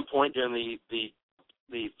 at some point during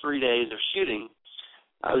the 3 days of shooting,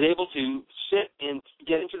 I was able to sit and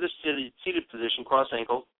get into the seated position, cross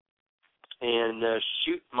ankle, and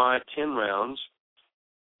shoot my 10 rounds.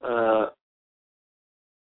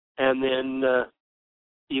 And then,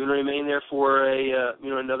 even remain there for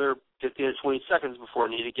another 15 to 20 seconds before I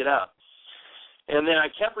need to get out. And then I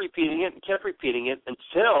kept repeating it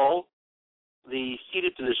until the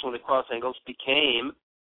seated position with the cross ankles became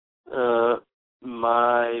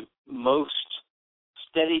my most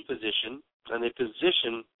steady position and the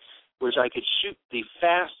position which I could shoot the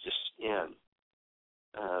fastest in.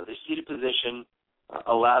 The seated position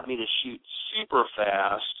allowed me to shoot super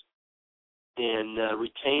fast and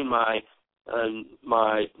retain my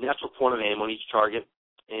natural point of aim on each target,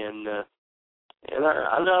 and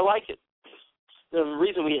I like it. The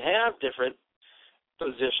reason we have different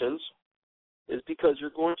positions is because you're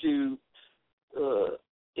going to,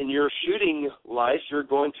 in your shooting life, you're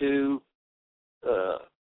going to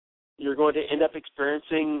end up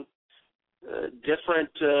experiencing different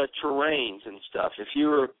terrains and stuff. If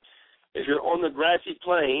you're on the grassy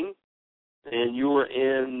plain and you're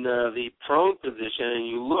in the prone position and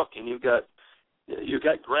you look and you've got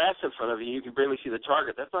grass in front of you, you can barely see the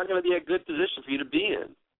target. That's not going to be a good position for you to be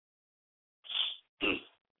in.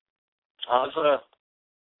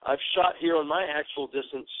 I've shot here on my actual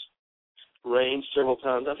distance range several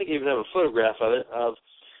times. I think I even have a photograph of it, of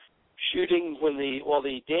shooting while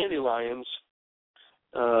the dandelions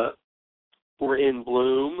were in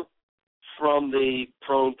bloom from the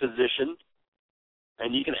prone position,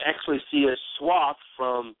 and you can actually see a swath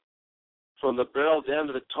from the barrel down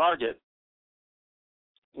to the target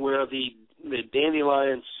where the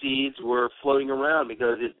dandelion seeds were floating around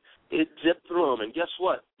because it zipped through them. And guess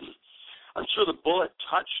what? I'm sure the bullet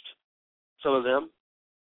touched some of them,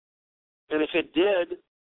 and if it did,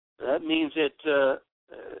 that means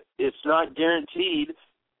it's not guaranteed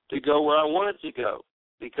to go where I want it to go,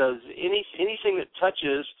 because anything that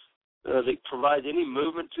touches, that provides any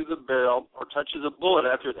movement to the barrel or touches a bullet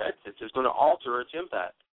after it exits is going to alter its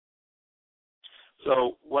impact.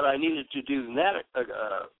 So what I needed to do in that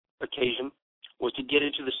occasion was to get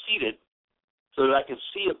into the seated so that I can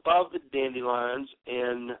see above the dandelions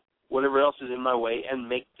and whatever else is in my way and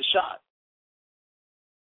make the shot.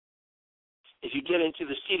 If you get into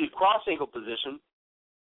the seated cross ankle position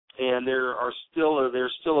and there's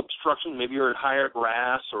still obstructions, maybe you're in higher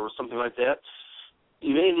grass or something like that,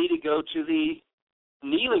 you may need to go to the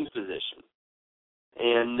kneeling position.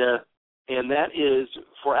 And that is,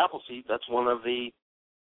 for Appleseed, that's one of the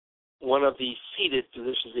seated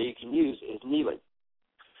positions that you can use is kneeling.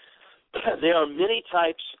 There are many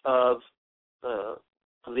types of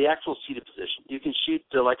the actual seated position. You can shoot,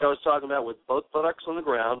 like I was talking about, with both buttocks on the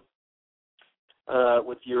ground,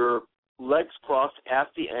 with your legs crossed at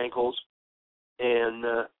the ankles, and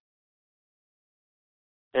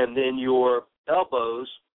then your elbows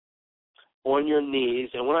on your knees.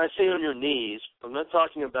 And when I say on your knees, I'm not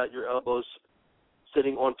talking about your elbows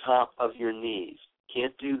sitting on top of your knees.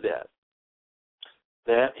 Can't do that.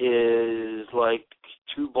 That is like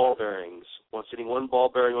two ball bearings, sitting one ball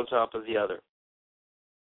bearing on top of the other.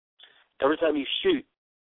 Every time you shoot,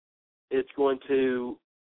 it's going to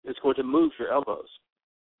move your elbows.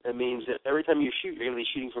 That means that every time you shoot, you're going to be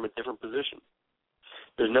shooting from a different position.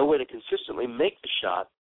 There's no way to consistently make the shot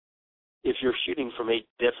if you're shooting from a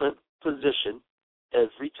different position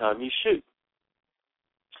every time you shoot.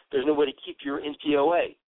 There's no way to keep your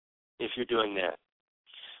NPOA if you're doing that.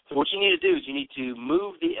 So what you need to do is you need to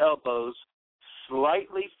move the elbows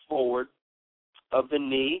slightly forward of the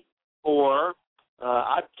knee, or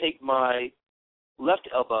I take my left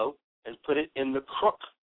elbow and put it in the crook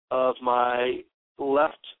of my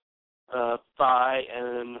left thigh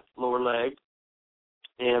and lower leg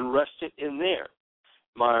and rest it in there.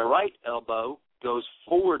 My right elbow goes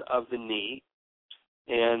forward of the knee,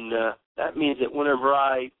 and that means that whenever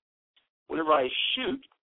I shoot,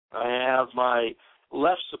 I have my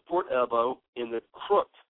left support elbow in the crook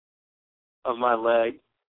of my leg,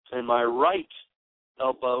 and my right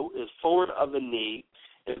elbow is forward of the knee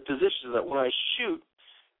in a position that when I shoot,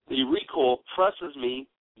 the recoil presses me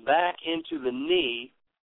back into the knee.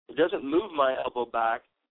 It doesn't move my elbow back,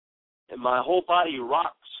 and my whole body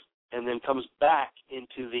rocks and then comes back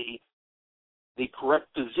into the correct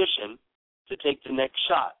position to take the next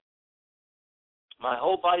shot. My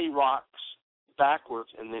whole body rocks backwards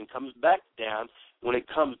and then comes back down. When it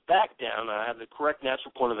comes back down, I have the correct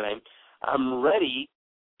natural point of aim. I'm ready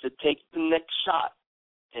to take the next shot.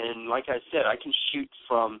 And like I said, I can shoot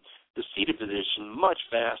from the seated position much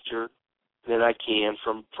faster than I can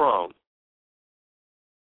from prone.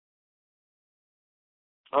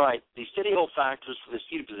 All right, the steady hold factors for the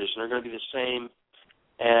seated position are going to be the same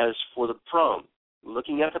as for the prone.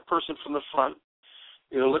 Looking at the person from the front,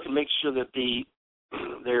 you're going to look and make sure that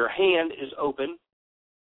their hand is open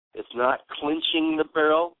It's not clinching the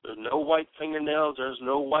barrel. There's no white fingernails. There's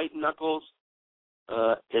no white knuckles.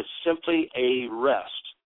 It's simply a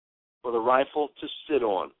rest for the rifle to sit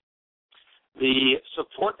on. The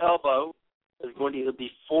support elbow is going to either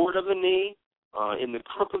be forward of the knee, in the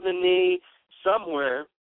crook of the knee, somewhere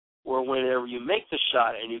where whenever you make the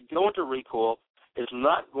shot and you go into recoil, it's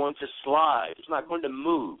not going to slide. It's not going to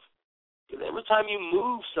move. Because every time you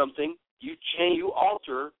move something, you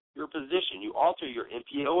alter your position. You alter your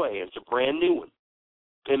MPOA. It's a brand new one.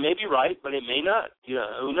 It may be right, but it may not.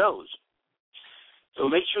 Who knows? So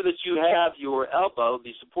make sure that you have your elbow,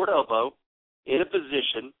 the support elbow, in a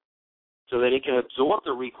position so that it can absorb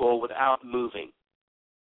the recoil without moving.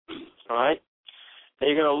 All right? Now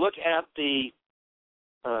you're going to look at the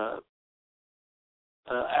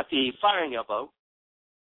firing elbow,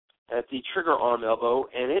 at the trigger arm elbow,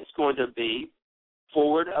 and it's going to be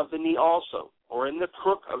forward of the knee also, or in the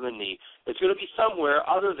crook of the knee. It's going to be somewhere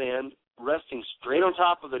other than resting straight on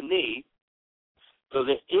top of the knee so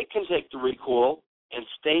that it can take the recoil and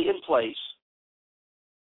stay in place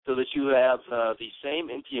so that you have the same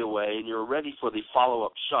MPOA and you're ready for the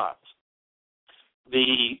follow-up shot.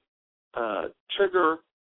 The trigger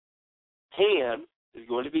hand is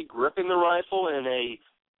going to be gripping the rifle in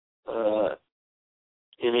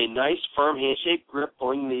a nice, firm handshake grip,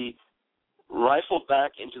 pulling the rifle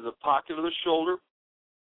back into the pocket of the shoulder.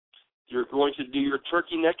 You're going to do your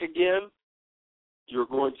turkey neck again. You're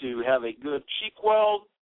going to have a good cheek weld,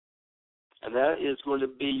 and that is going to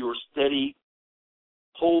be your steady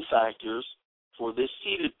pull factors for this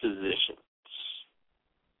seated position.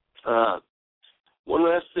 One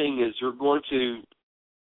last thing is you're going to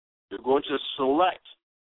select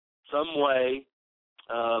some way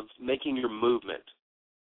of making your movement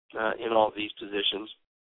in all these positions.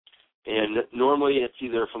 And normally it's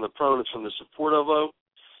either from the prone, it's from the support elbow,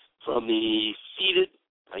 from the seated.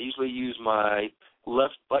 I usually use my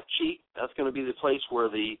left butt cheek. That's going to be the place where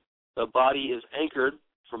the body is anchored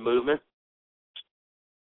for movement.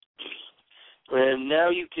 And now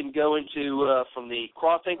you can go into, from the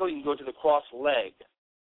cross ankle, you can go to the cross leg.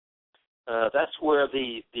 That's where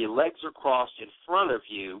the legs are crossed in front of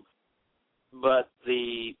you, but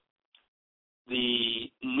the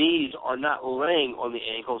knees are not laying on the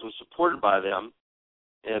ankles and supported by them.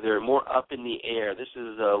 They're more up in the air. This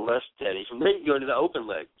is less steady. From there you go to the open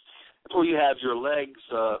leg. That's where you have your legs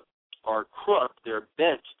are crooked. They're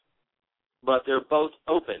bent, but they're both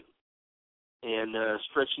open and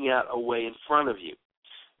stretching out away in front of you.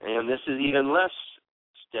 And this is even less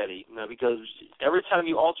steady because every time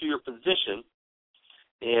you alter your position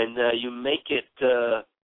and you make it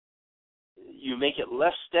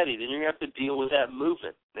less steady, then you're going to have to deal with that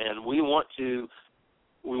movement. And we want to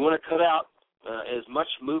cut out as much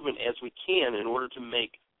movement as we can in order to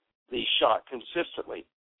make the shot consistently.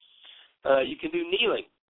 You can do kneeling,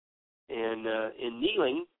 and in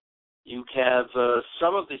kneeling, you have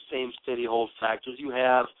some of the same steady hold factors. You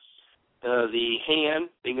have the hand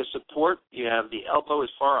being a support. You have the elbow as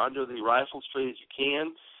far under the rifle straight as you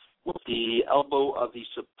can, with the elbow of the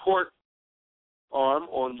support arm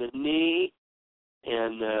on the knee,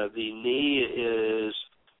 and the knee is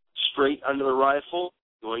straight under the rifle,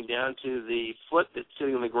 going down to the foot that's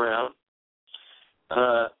sitting on the ground.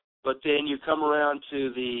 But then you come around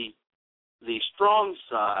to the strong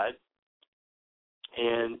side,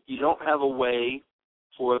 and you don't have a way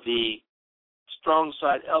for the strong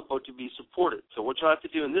side elbow to be supported. So what you'll have to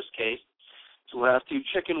do in this case is you'll have to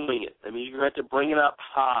chicken wing it. That means you're going to have to bring it up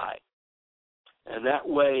high. And that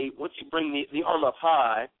way, once you bring the arm up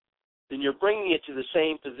high, then you're bringing it to the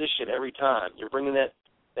same position every time. You're bringing that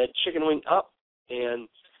chicken wing up, and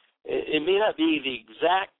it may not be the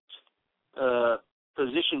exact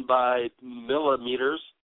position by millimeters,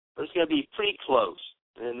 but it's going to be pretty close.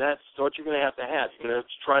 And that's what you're going to have to have. You're going to have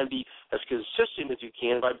to try and be as consistent as you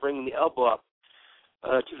can by bringing the elbow up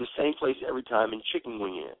to the same place every time and chicken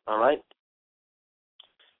winging it, all right?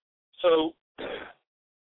 So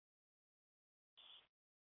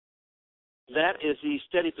that is the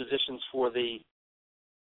steady positions for the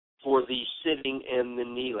sitting and the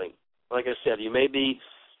kneeling. Like I said, you may be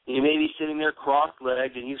sitting there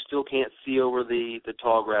cross-legged and you still can't see over the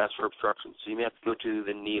tall grass for obstruction, so you may have to go to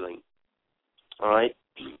the kneeling. All right?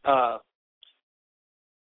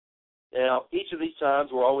 Now, each of these times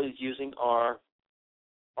we're always using our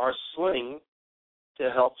sling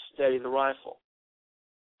to help steady the rifle.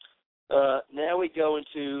 Now we go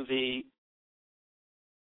into the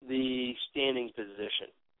standing position.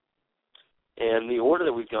 And the order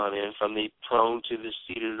that we've gone in, from the prone to the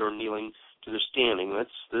seated or kneeling to the standing,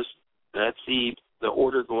 that's the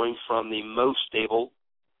order going from the most stable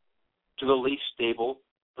to the least stable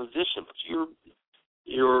position. But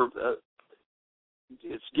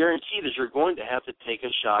it's guaranteed that you're going to have to take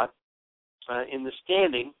a shot in the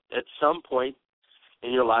standing at some point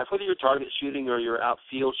in your life, whether you're target shooting or you're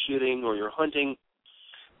outfield shooting or you're hunting.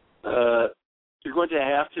 You're going to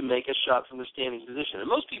have to make a shot from the standing position. And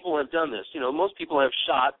most people have done this. Most people have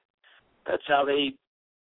shot. That's how they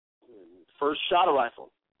first shot a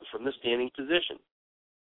rifle, from the standing position.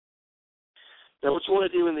 Now, what you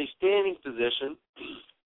want to do in the standing position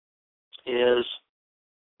is,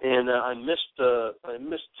 and I missed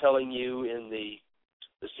telling you in the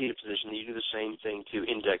seated position that you do the same thing to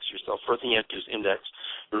index yourself. First thing you have to do is index.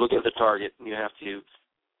 You're looking at the target, and you'll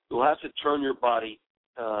have to turn your body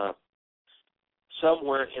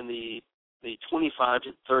somewhere in the 25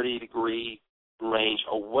 to 30 degree range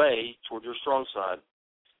away toward your strong side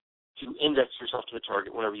to index yourself to the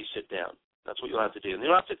target whenever you sit down. That's what you'll have to do. And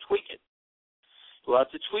you'll have to tweak it. You'll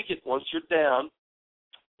have to tweak it once you're down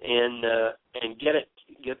and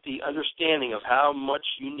get the understanding of how much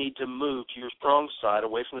you need to move to your strong side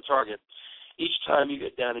away from the target each time you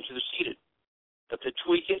get down into the seated. You have to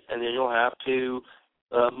tweak it, and then you'll have to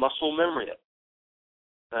muscle memory it.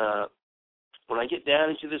 When I get down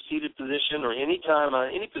into the seated position, or any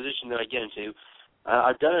position that I get into,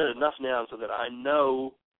 I've done it enough now so that I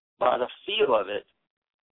know by the feel of it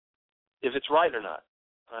if it's right or not.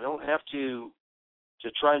 I don't have to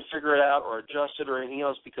try and figure it out or adjust it or anything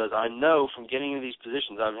else, because I know from getting into these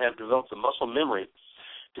positions I have developed the muscle memory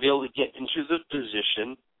to be able to get into the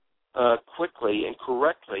position quickly and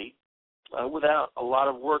correctly without a lot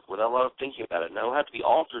of work, without a lot of thinking about it. Now, it'll have to be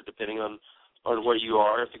altered depending on where you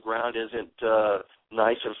are. If the ground isn't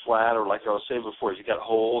nice and flat, or like I was saying before, if you've got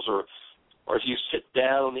holes, or if you sit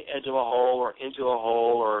down on the edge of a hole or into a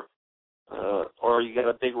hole, or you got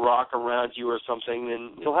a big rock around you or something,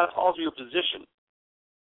 then you'll have to alter your position.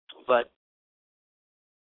 But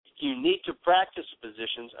you need to practice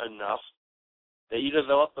positions enough that you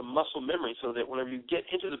develop the muscle memory so that whenever you get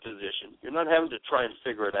into the position, you're not having to try and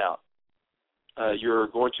figure it out. You're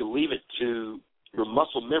going to leave it to your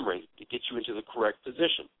muscle memory to get you into the correct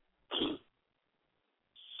position.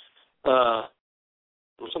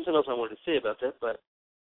 There's something else I wanted to say about that, but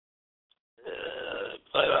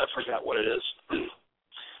I forgot what it is.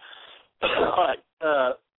 All right.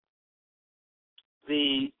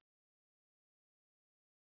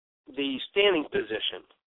 The standing position.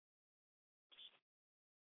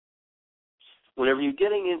 Whenever you're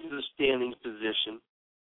getting into the standing position,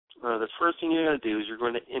 the first thing you're going to do is you're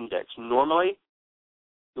going to index. Normally,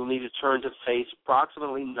 you'll need to turn to face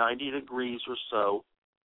approximately 90 degrees or so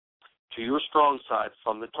to your strong side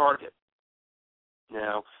from the target.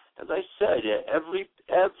 Now, as I said, every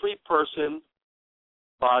person's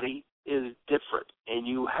body is different, and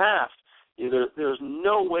there's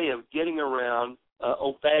no way of getting around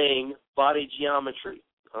obeying body geometry.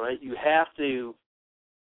 All right, you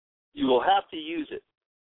will have to use it.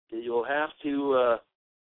 You'll have to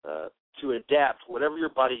adapt whatever your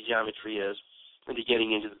body geometry is into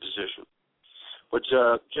getting into the position. But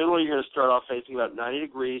generally, you're going to start off facing about 90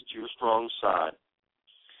 degrees to your strong side.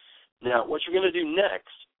 Now, what you're going to do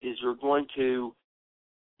next is you're going to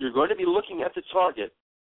be looking at the target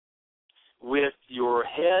with your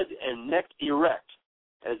head and neck erect,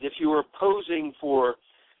 as if you were posing for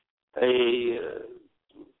a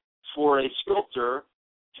sculptor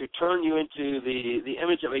to turn you into the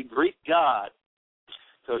image of a Greek god.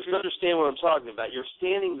 So if you understand what I'm talking about, you're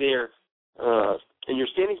standing there in your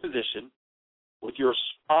standing position with your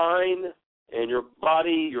spine and your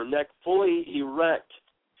body, your neck fully erect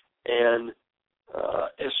and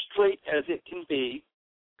as straight as it can be,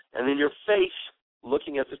 and then your face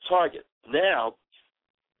looking at the target. Now,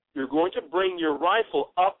 you're going to bring your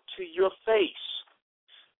rifle up to your face.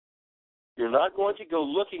 You're not going to go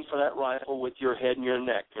looking for that rifle with your head and your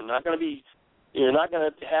neck. You're not going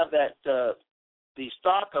to have that the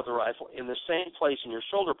stock of the rifle in the same place in your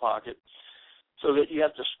shoulder pocket, so that you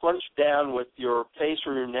have to scrunch down with your face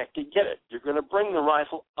or your neck to get it. You're going to bring the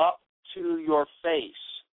rifle up to your face.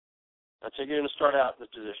 That's how you're going to start out in this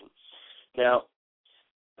position. Now,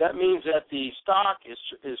 that means that the stock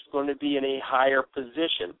is going to be in a higher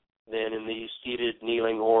position than in the seated,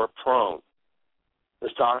 kneeling, or prone. The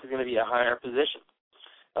stock is going to be a higher position.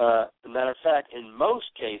 As a matter of fact, in most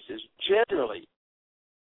cases, generally,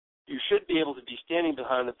 you should be able to be standing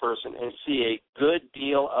behind the person and see a good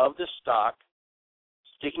deal of the stock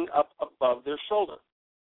sticking up above their shoulder.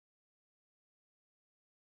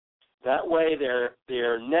 That way,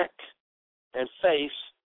 their neck and face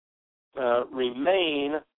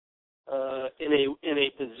remain in a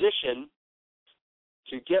position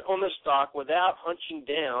to get on the stock without hunching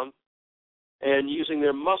down and using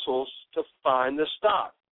their muscles to find the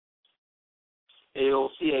stock. And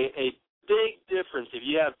you'll see a big difference if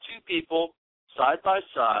you have two people side by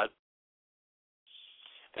side,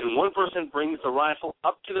 and one person brings the rifle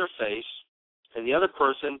up to their face, and the other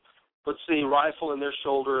person puts the rifle in their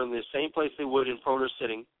shoulder in the same place they would in prone or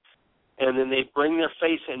sitting, and then they bring their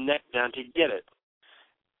face and neck down to get it.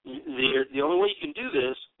 The only way you can do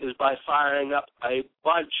this is by firing up a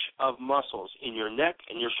bunch of muscles in your neck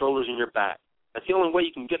and your shoulders and your back. That's the only way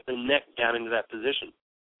you can get the neck down into that position.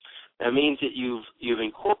 That means that you've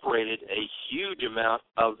incorporated a huge amount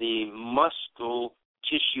of the muscle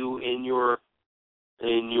tissue in your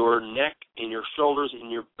neck, in your shoulders, in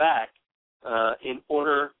your back, in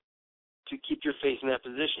order to keep your face in that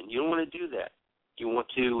position. You don't want to do that. You want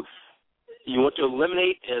to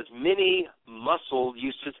eliminate as many muscle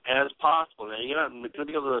uses as possible. Now, you're not going to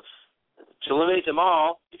be able to eliminate them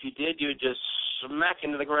all. If you did, you would just smack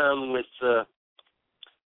into the ground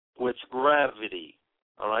with gravity.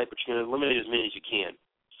 All right, but you're going to eliminate as many as you can.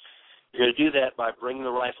 You're going to do that by bringing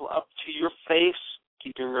the rifle up to your face,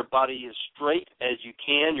 keeping your body as straight as you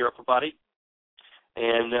can, your upper body.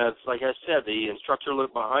 And like I said, the instructor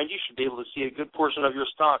look behind you should be able to see a good portion of your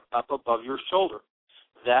stock up above your shoulder.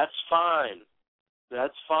 That's fine.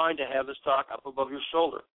 That's fine to have the stock up above your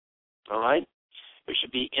shoulder. All right? It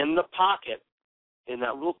should be in the pocket, in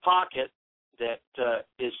that little pocket that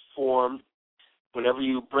is formed whenever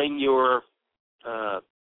you bring your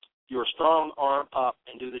strong arm up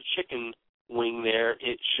and do the chicken wing there.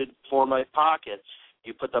 It should form a pocket.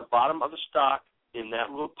 You put the bottom of the stock in that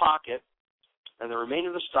little pocket, and the remainder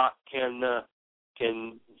of the stock can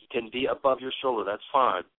be above your shoulder. That's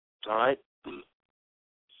fine. All right?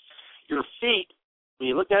 Your feet, when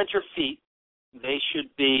you look down at your feet, they should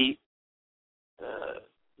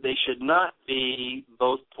not be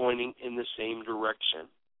both pointing in the same direction.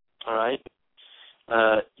 All right?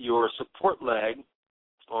 Your support leg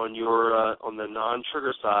on the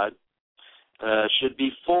non-trigger side should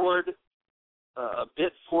be forward, a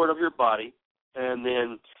bit forward of your body, and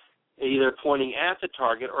then either pointing at the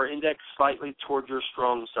target or index slightly toward your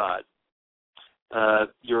strong side.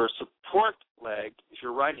 Your support leg, if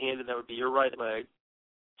you're right-handed, that would be your right leg.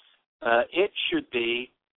 It should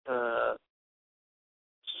be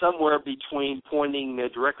somewhere between pointing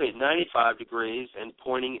directly at 95 degrees and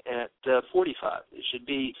pointing at 45. It should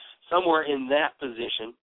be somewhere in that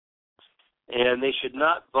position, and they should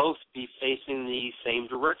not both be facing the same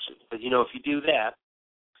direction. But, if you do that,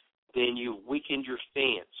 then you've weakened your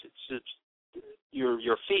stance.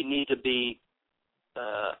 Your feet need to be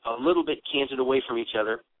a little bit canted away from each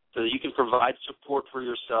other so that you can provide support for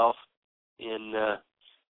yourself in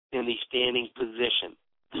the standing position.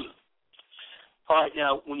 All right,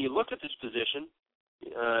 now, when you look at this position,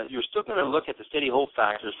 you're still going to look at the steady hold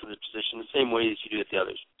factors for this position the same way as you do at the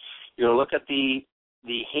others. You're going to look at the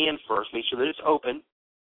hand first, make sure that it's open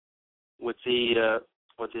with the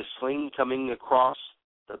sling coming across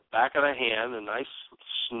the back of the hand, a nice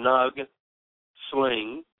snug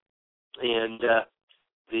sling, and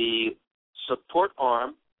the support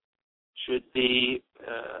arm should be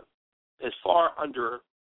as far under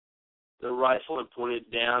the rifle and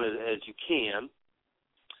pointed down as you can.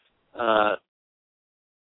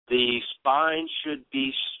 The spine should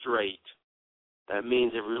be straight. That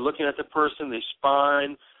means if you're looking at the person, the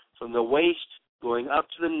spine from the waist going up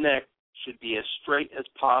to the neck should be as straight as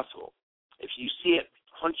possible. If you see it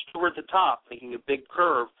hunched toward the top, making a big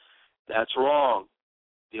curve, that's wrong.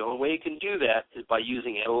 The only way you can do that is by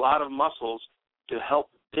using a lot of muscles to help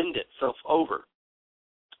bend itself over.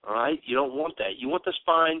 All right? You don't want that. You want the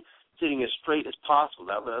spine sitting as straight as possible.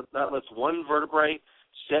 That lets one vertebrae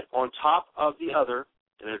sit on top of the other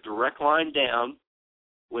in a direct line down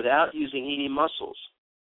without using any muscles.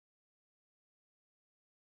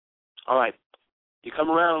 All right. You come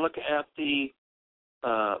around and look at the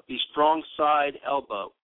strong side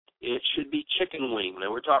elbow. It should be chicken wing.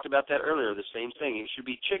 Now, we talked about that earlier, the same thing. It should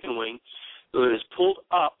be chicken wing, so it is pulled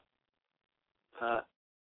up,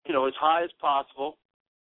 as high as possible,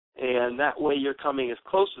 and that way you're coming as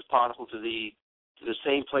close as possible to the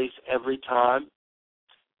same place every time.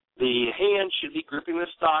 The hand should be gripping the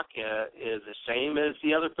stock is the same as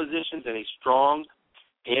the other positions in a strong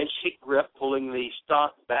handshake grip, pulling the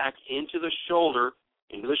stock back into the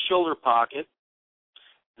shoulder pocket.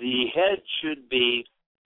 The head should be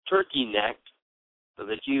turkey-necked so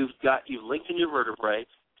that you've lengthened your vertebrae,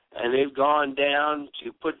 and they've gone down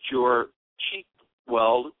to put your cheek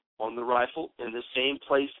weld on the rifle in the same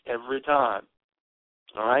place every time.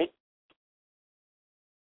 All right?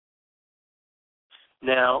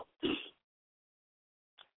 Now,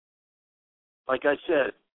 like I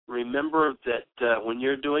said, remember that when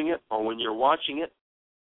you're doing it or when you're watching it,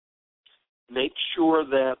 make sure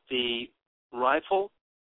that the rifle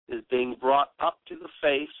is being brought up to the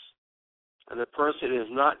face and the person is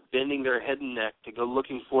not bending their head and neck to go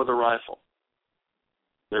looking for the rifle.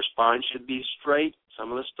 Their spine should be straight.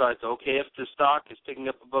 Some of the studs, okay, if the stock is sticking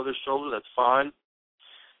up above their shoulder, that's fine.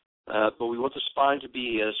 But we want the spine to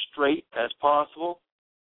be as straight as possible.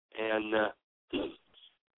 And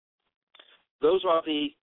those are the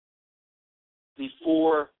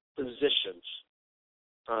four positions.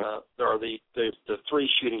 There are the three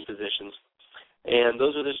shooting positions. And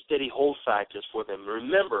those are the steady hold factors for them.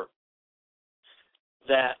 Remember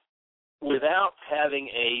that without having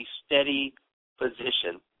a steady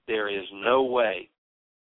position, there is no way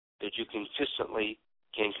that you can consistently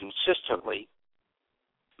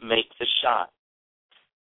make the shot.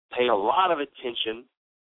 Pay a lot of attention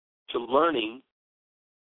to learning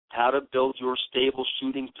how to build your stable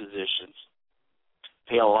shooting positions.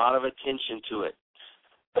 Pay a lot of attention to it.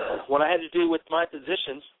 What I had to do with my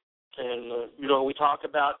positions, and we talk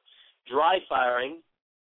about dry firing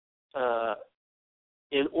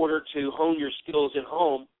in order to hone your skills at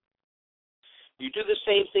home. You do the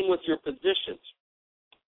same thing with your positions,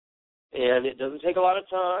 and it doesn't take a lot of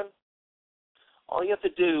time. All you have to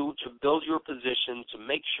do to build your position, to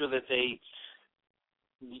make sure that they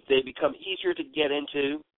become easier to get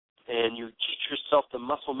into, and you teach yourself the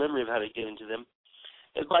muscle memory of how to get into them,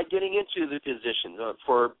 is by getting into the positions.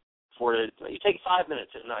 You take 5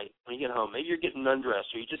 minutes at night when you get home. Maybe you're getting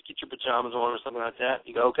undressed, or you just get your pajamas on or something like that.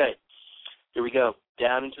 You go, okay, here we go,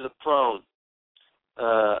 down into the prone.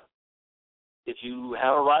 If you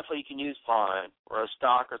have a rifle you can use, fine, or a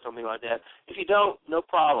stock or something like that. If you don't, no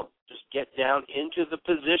problem. Just get down into the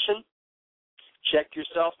position, check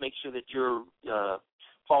yourself, make sure that you're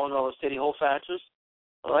following all the steady hold factors.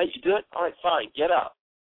 All right, you do it? All right, fine, get up.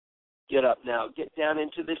 Get up now. Get down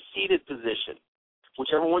into the seated position,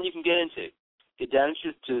 whichever one you can get into. Get down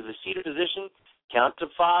into the seated position, count to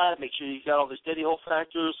 5, make sure you've got all the steady hold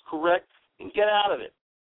factors correct, and get out of it.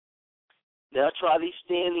 Now try the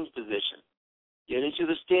standing position. Get into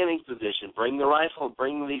the standing position. Bring the rifle,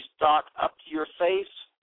 bring the stock up to your face,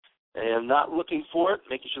 and not looking for it,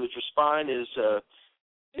 making sure that your spine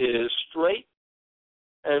is straight,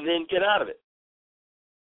 and then get out of it.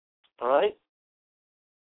 All right?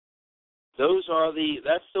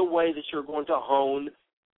 That's the way that you're going to hone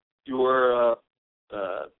your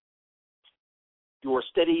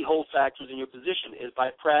steady hold factors in your position, is by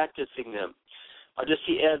practicing them. I just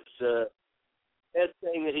see Ed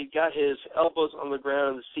saying that he got his elbows on the ground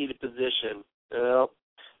in the seated position. Well,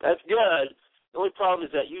 that's good. The only problem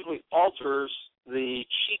is that usually alters the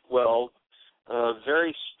cheek weld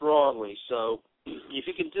very strongly. So if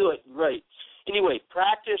you can do it, great. Anyway,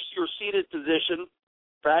 practice your seated position,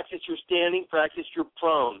 practice your standing, practice your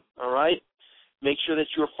prone, all right? Make sure that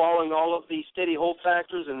you're following all of the steady hold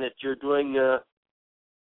factors and that you're doing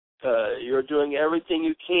everything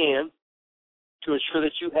you can to ensure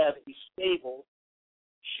that you have a stable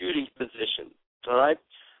shooting position, all right?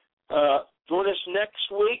 Join us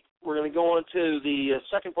next week. We're going to go on to the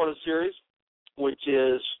second part of the series, which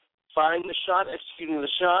is finding the shot, executing the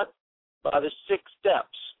shot by the 6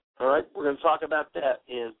 steps, all right? We're going to talk about that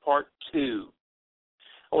in part 2.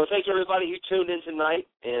 I want to thank everybody who tuned in tonight,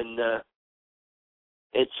 and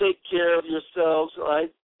take care of yourselves, all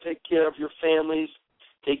right? Take care of your families.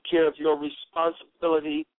 Take care of your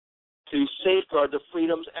responsibility to safeguard the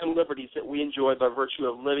freedoms and liberties that we enjoy by virtue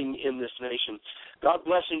of living in this nation. God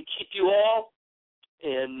bless and keep you all,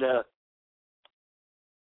 and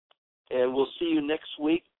we'll see you next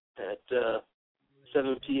week at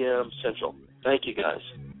 7 p.m. Central. Thank you, guys.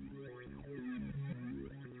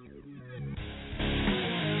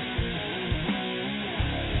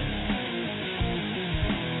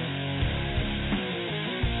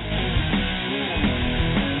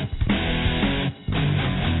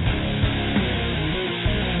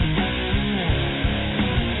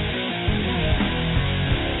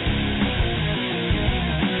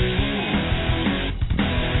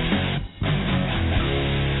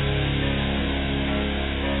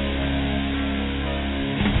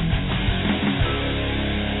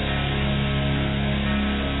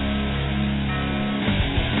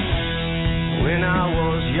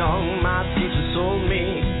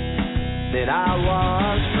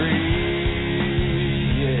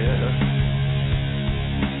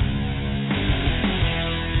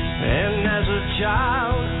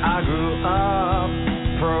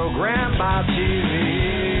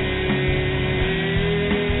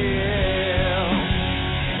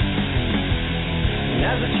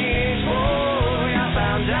 As a teenage boy, I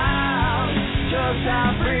found out just us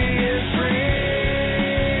how free is free.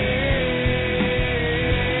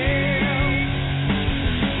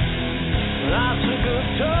 I took a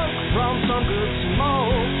toke from some good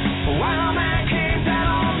smoke while a man came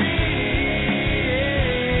down on me.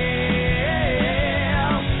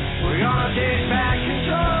 We're gonna take back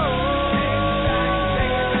control.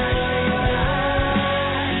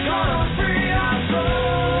 Gonna free our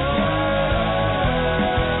soul.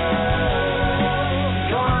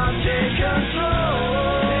 Gonna take control.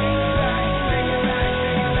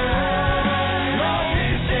 Lord,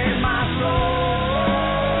 please save my soul.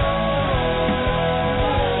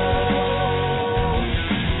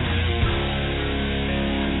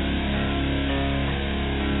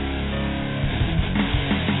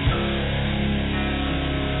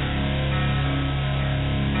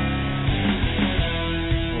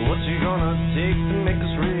 What's it gonna take to make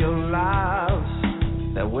us realize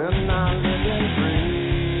that we're not living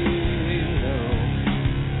free? No.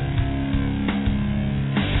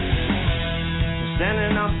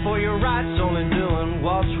 Standing up for your rights, only doing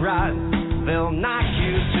what's right. They'll knock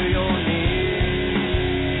you to your knees.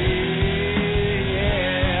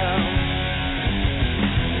 Yeah.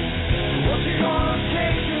 What's it gonna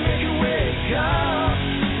take to make you wake up?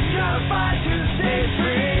 You gotta fight to stay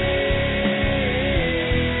free.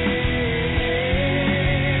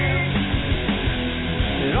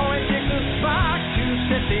 It only takes a spark to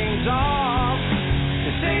set things off.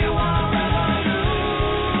 They say you want a revolution,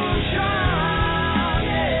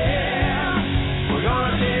 yeah. We're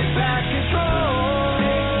gonna take back control.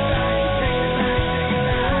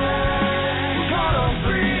 We're gonna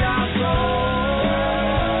free our soul.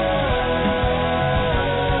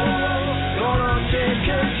 Gonna take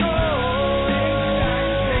control.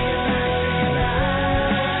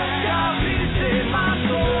 God, please save my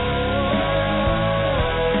soul.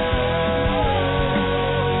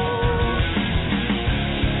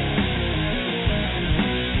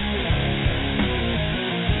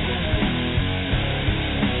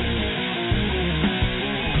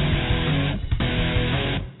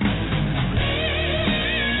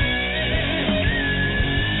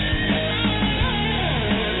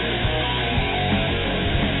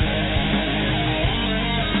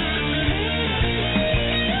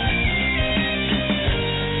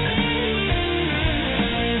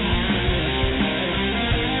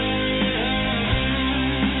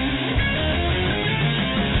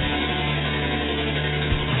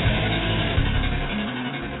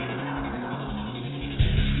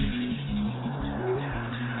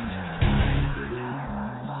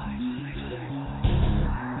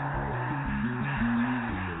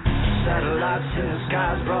 Satellites in the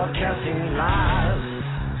skies broadcasting live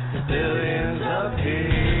to billions of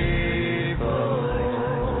people.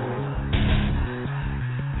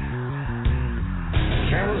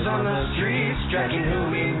 Cameras on the streets tracking who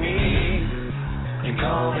we meet. You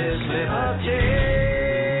call this liberty?